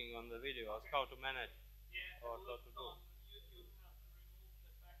looking on the videos how to manage or how to do.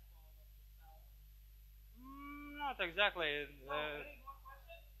 Not exactly.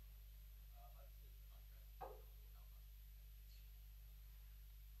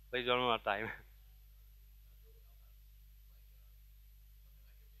 Please one more time.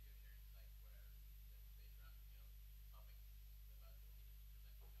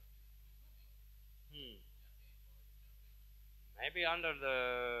 Maybe under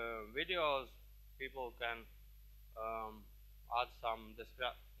the videos, people can add some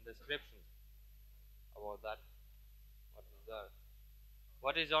descriptions about that. What is that?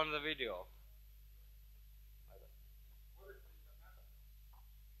 What is on the video?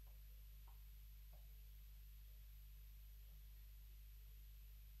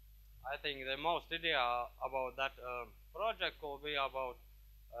 I think the most idea about that project will be about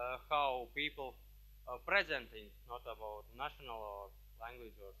how people presenting, not about national or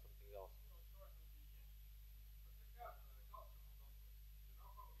language or something else.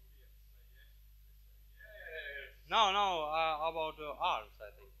 No, no, about arms,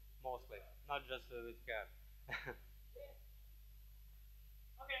 I think, mostly, not just with cat.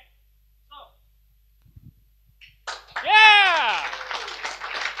 Okay, so. Yeah!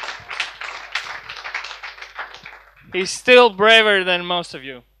 He's still braver than most of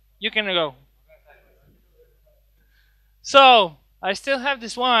you. You can go. So, I still have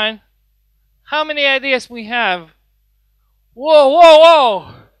this wine. How many ideas we have? Whoa, whoa,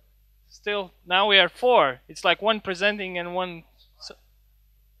 whoa! Still, now we are 4. It's like one presenting and one.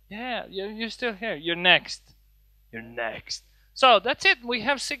 Yeah, you're still here. You're next. You're next. So that's it. We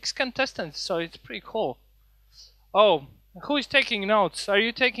have 6 contestants, so it's pretty cool. Oh, who is taking notes? Are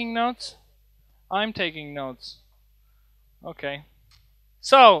you taking notes? I'm taking notes. Okay.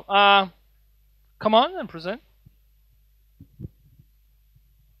 So, come on and present.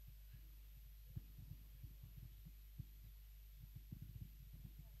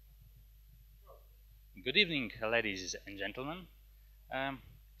 Good evening, ladies and gentlemen.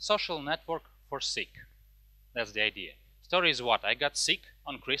 Social network for sick. That's the idea. Story is what? I got sick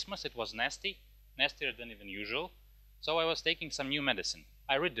on Christmas. It was nasty, nastier than even usual. So I was taking some new medicine.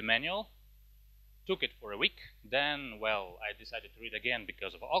 I read the manual, took it for a week. Then, well, I decided to read again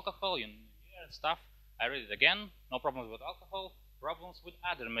because of alcohol and stuff. I read it again. No problems with alcohol. Problems with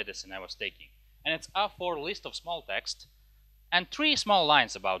other medicine I was taking. And it's a A4 list of small text and 3 small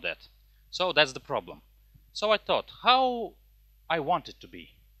lines about that. So that's the problem. So I thought, how I want it to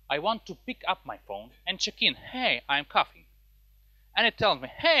be. I want to pick up my phone and check in. Hey, I'm coughing. And it tells me,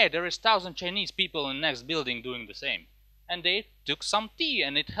 hey, there is 1,000 Chinese people in the next building doing the same. And they took some tea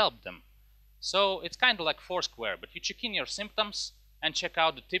and it helped them. So it's kind of like Foursquare, but you check in your symptoms and check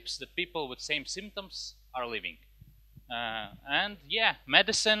out the tips that people with same symptoms are living. And yeah,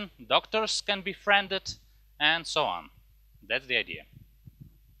 medicine, doctors can be friended, and so on. That's the idea.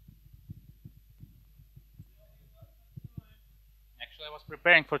 Actually, I was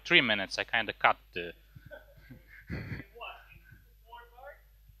preparing for 3 minutes. I kind of cut the...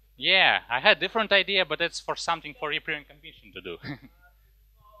 Yeah, I had different idea, but it's for something for European Commission to do.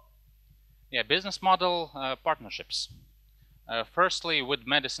 Yeah, business model, partnerships. Firstly, with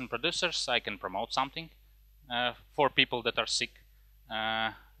medicine producers, I can promote something for people that are sick.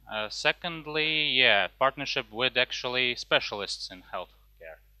 Secondly, yeah, partnership with actually specialists in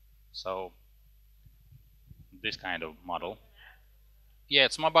healthcare. So, this kind of model. Yeah,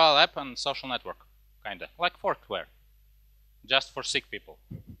 it's mobile app and social network, kinda like Foursquare, just for sick people.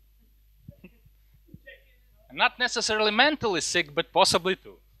 Not necessarily mentally sick, but possibly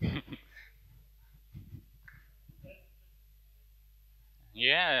too.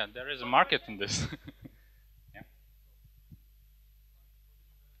 Yeah, there is a market in this. Yeah.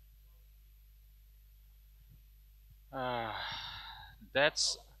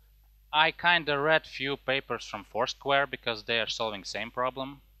 That's... I kinda read few papers from Foursquare because they are solving same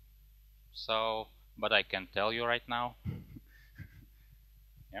problem. So, but I can tell you right now.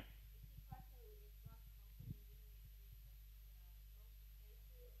 Yeah.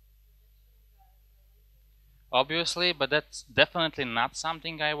 Obviously, but that's definitely not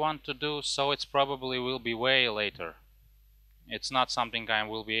something I want to do, so it's probably will be way later. It's not something I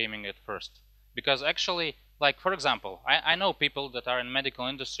will be aiming at first. Because actually, like for example, I know people that are in medical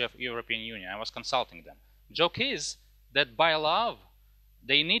industry of European Union. I was consulting them. Joke is that by law,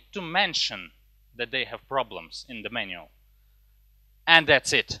 they need to mention that they have problems in the manual. And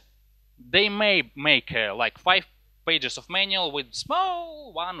that's it. They may make like 5 pages of manual with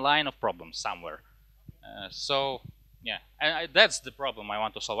small 1 line of problems somewhere. So Yeah, and that's the problem I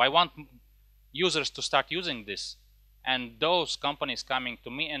want to solve. I want users to start using this, and those companies coming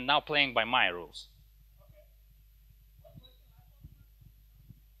to me and now playing by my rules.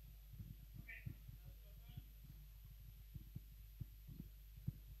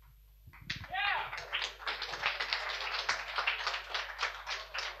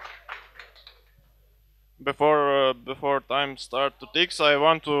 Before time start to ticks, I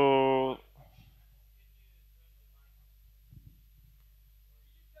want to.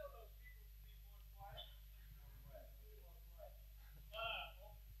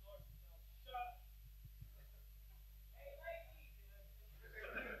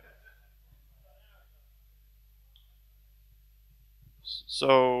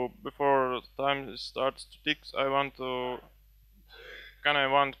 So before time starts to tick, I want to. Can I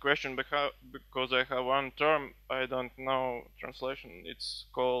one question because I have one term I don't know translation. It's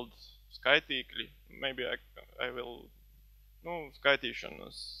called skytikli. Maybe I will. No,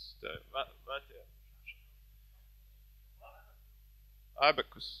 skytīšanas.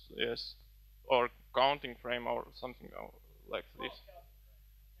 Abacus, yes, or counting frame or something like this.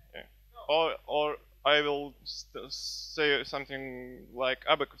 Yeah. Or I will say something like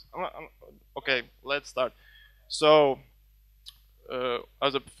abacus. Okay, let's start. So,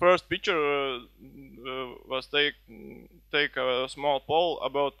 as a first picture was take a small poll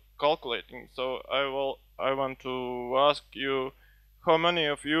about calculating. So I want to ask you, how many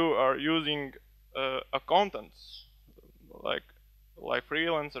of you are using accountants, like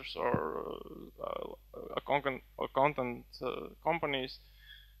freelancers or accountant companies?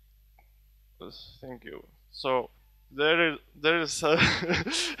 Thank you. So there is there's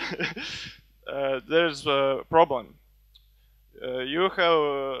a problem. You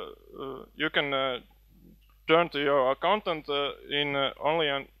can turn to your accountant in only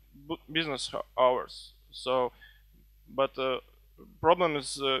on business hours. So, but problem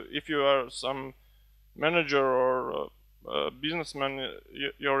is if you are some manager or businessman,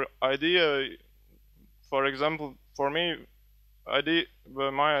 your idea, for example, for me,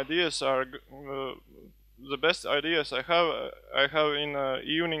 my ideas are the best ideas I have in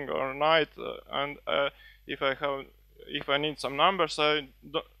evening or night, and if I need some numbers, I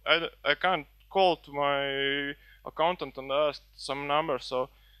can't call to my accountant and ask some numbers. So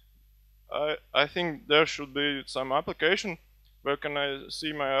I think there should be some application where can I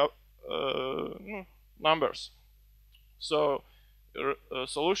see my numbers. So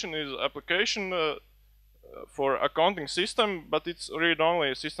solution is application for accounting system, but it's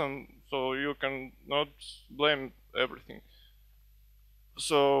read-only system, so you can not blame everything.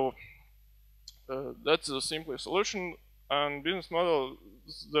 So that's a simple solution. And business model,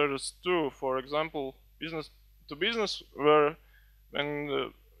 there's two. For example, business to business, where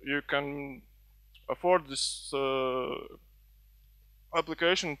when you can afford this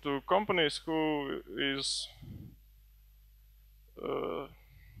application to companies who is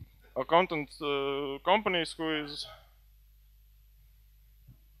accountant companies who is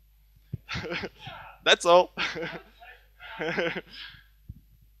that's all.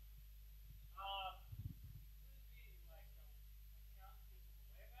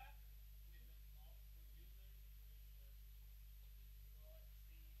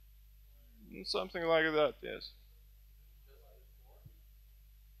 Something like that, yes.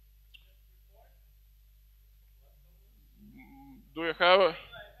 Do you have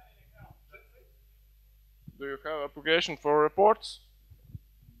application for reports?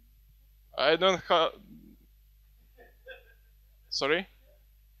 I don't have. Sorry.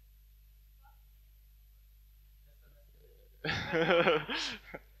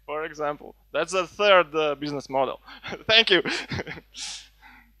 For example, that's the third business model. Thank you.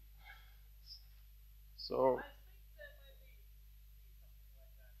 So,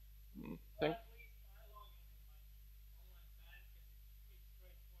 thank.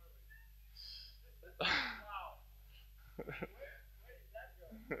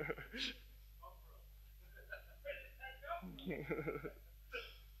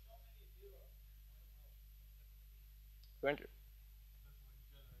 Thank you.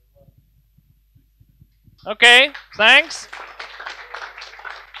 Okay, thanks.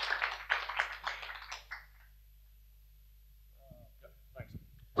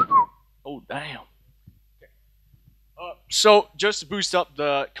 Oh, damn. So, just to boost up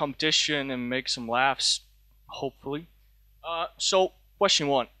the competition and make some laughs, hopefully. So, question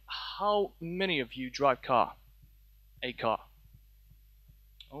one. How many of you drive a car?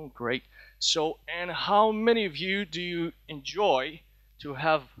 Oh, great. So, and how many of you do you enjoy to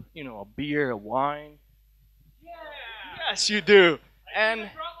have, a beer, a wine? Yeah. Yes, you do. And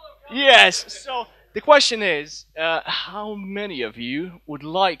yes, so The question is, how many of you would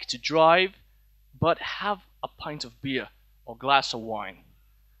like to drive but have a pint of beer or glass of wine?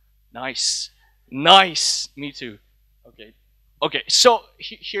 Nice. Nice. Me too. Okay. Okay, so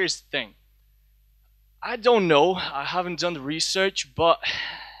here's the thing. I don't know, I haven't done the research, but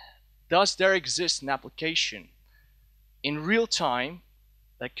does there exist an application in real time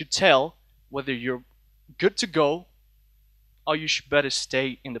that could tell whether you're good to go or you should better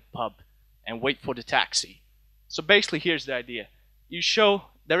stay in the pub and wait for the taxi? So basically, here's the idea. You show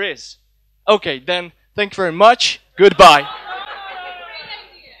there is. Okay, then thank you very much. Goodbye.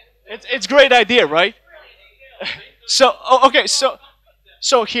 It's a great idea, right? So okay, so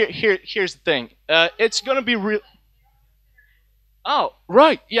here's the thing. It's gonna be real. Oh,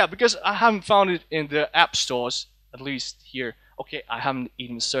 right, yeah, because I haven't found it in the app stores, at least here. Okay, I haven't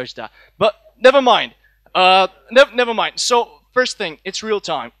even searched that, but never mind. Never mind. So first thing, it's real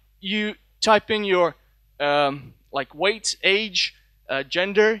time. You type in your like weight, age,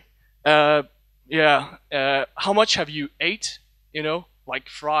 gender, how much have you ate? You know, like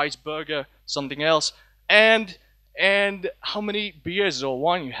fries, burger, something else, and how many beers or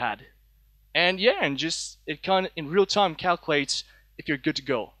wine you had. And yeah, and just it kind of in real time calculates if you're good to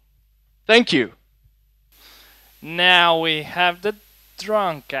go. Thank you. Now we have the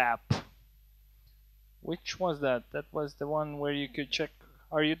drunk app. Which was that? That was the one where you could check,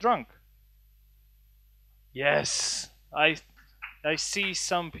 are you drunk? Yes, I see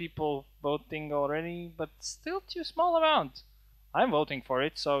some people voting already, but still too small amount. I'm voting for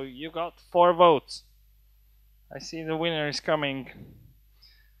it, so you got 4 votes. I see the winner is coming.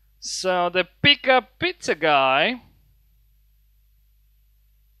 So the pickup pizza guy.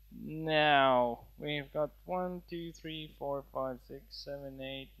 Now we've got 1, 2, 3, 4, 5, 6, 7,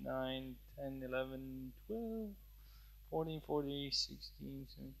 8, 9, 10, 11, 12, 14, 14, 16,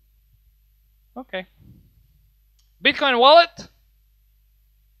 17. Okay. Bitcoin wallet.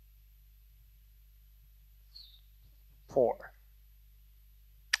 4.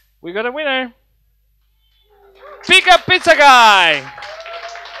 We got a winner. Pickup pizza guy.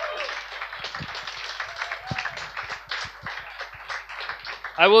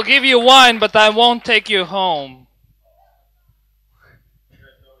 I will give you wine, but I won't take you home.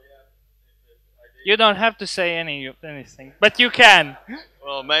 You don't have to say anything, but you can.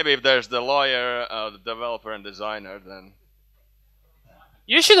 Well, maybe if there's the lawyer, the developer, and designer, then.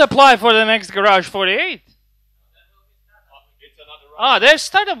 You should apply for the next Garage 48. There's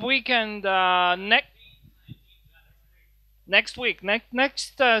startup weekend next week.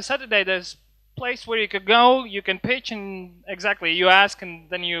 Next Saturday, there's place where you could go. You can pitch, and exactly you ask, and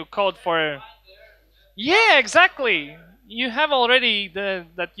then you code for. Yeah, exactly. You have already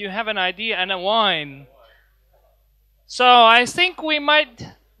that you have an idea and a wine. So I think we might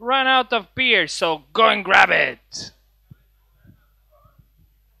run out of beer. So go and grab it.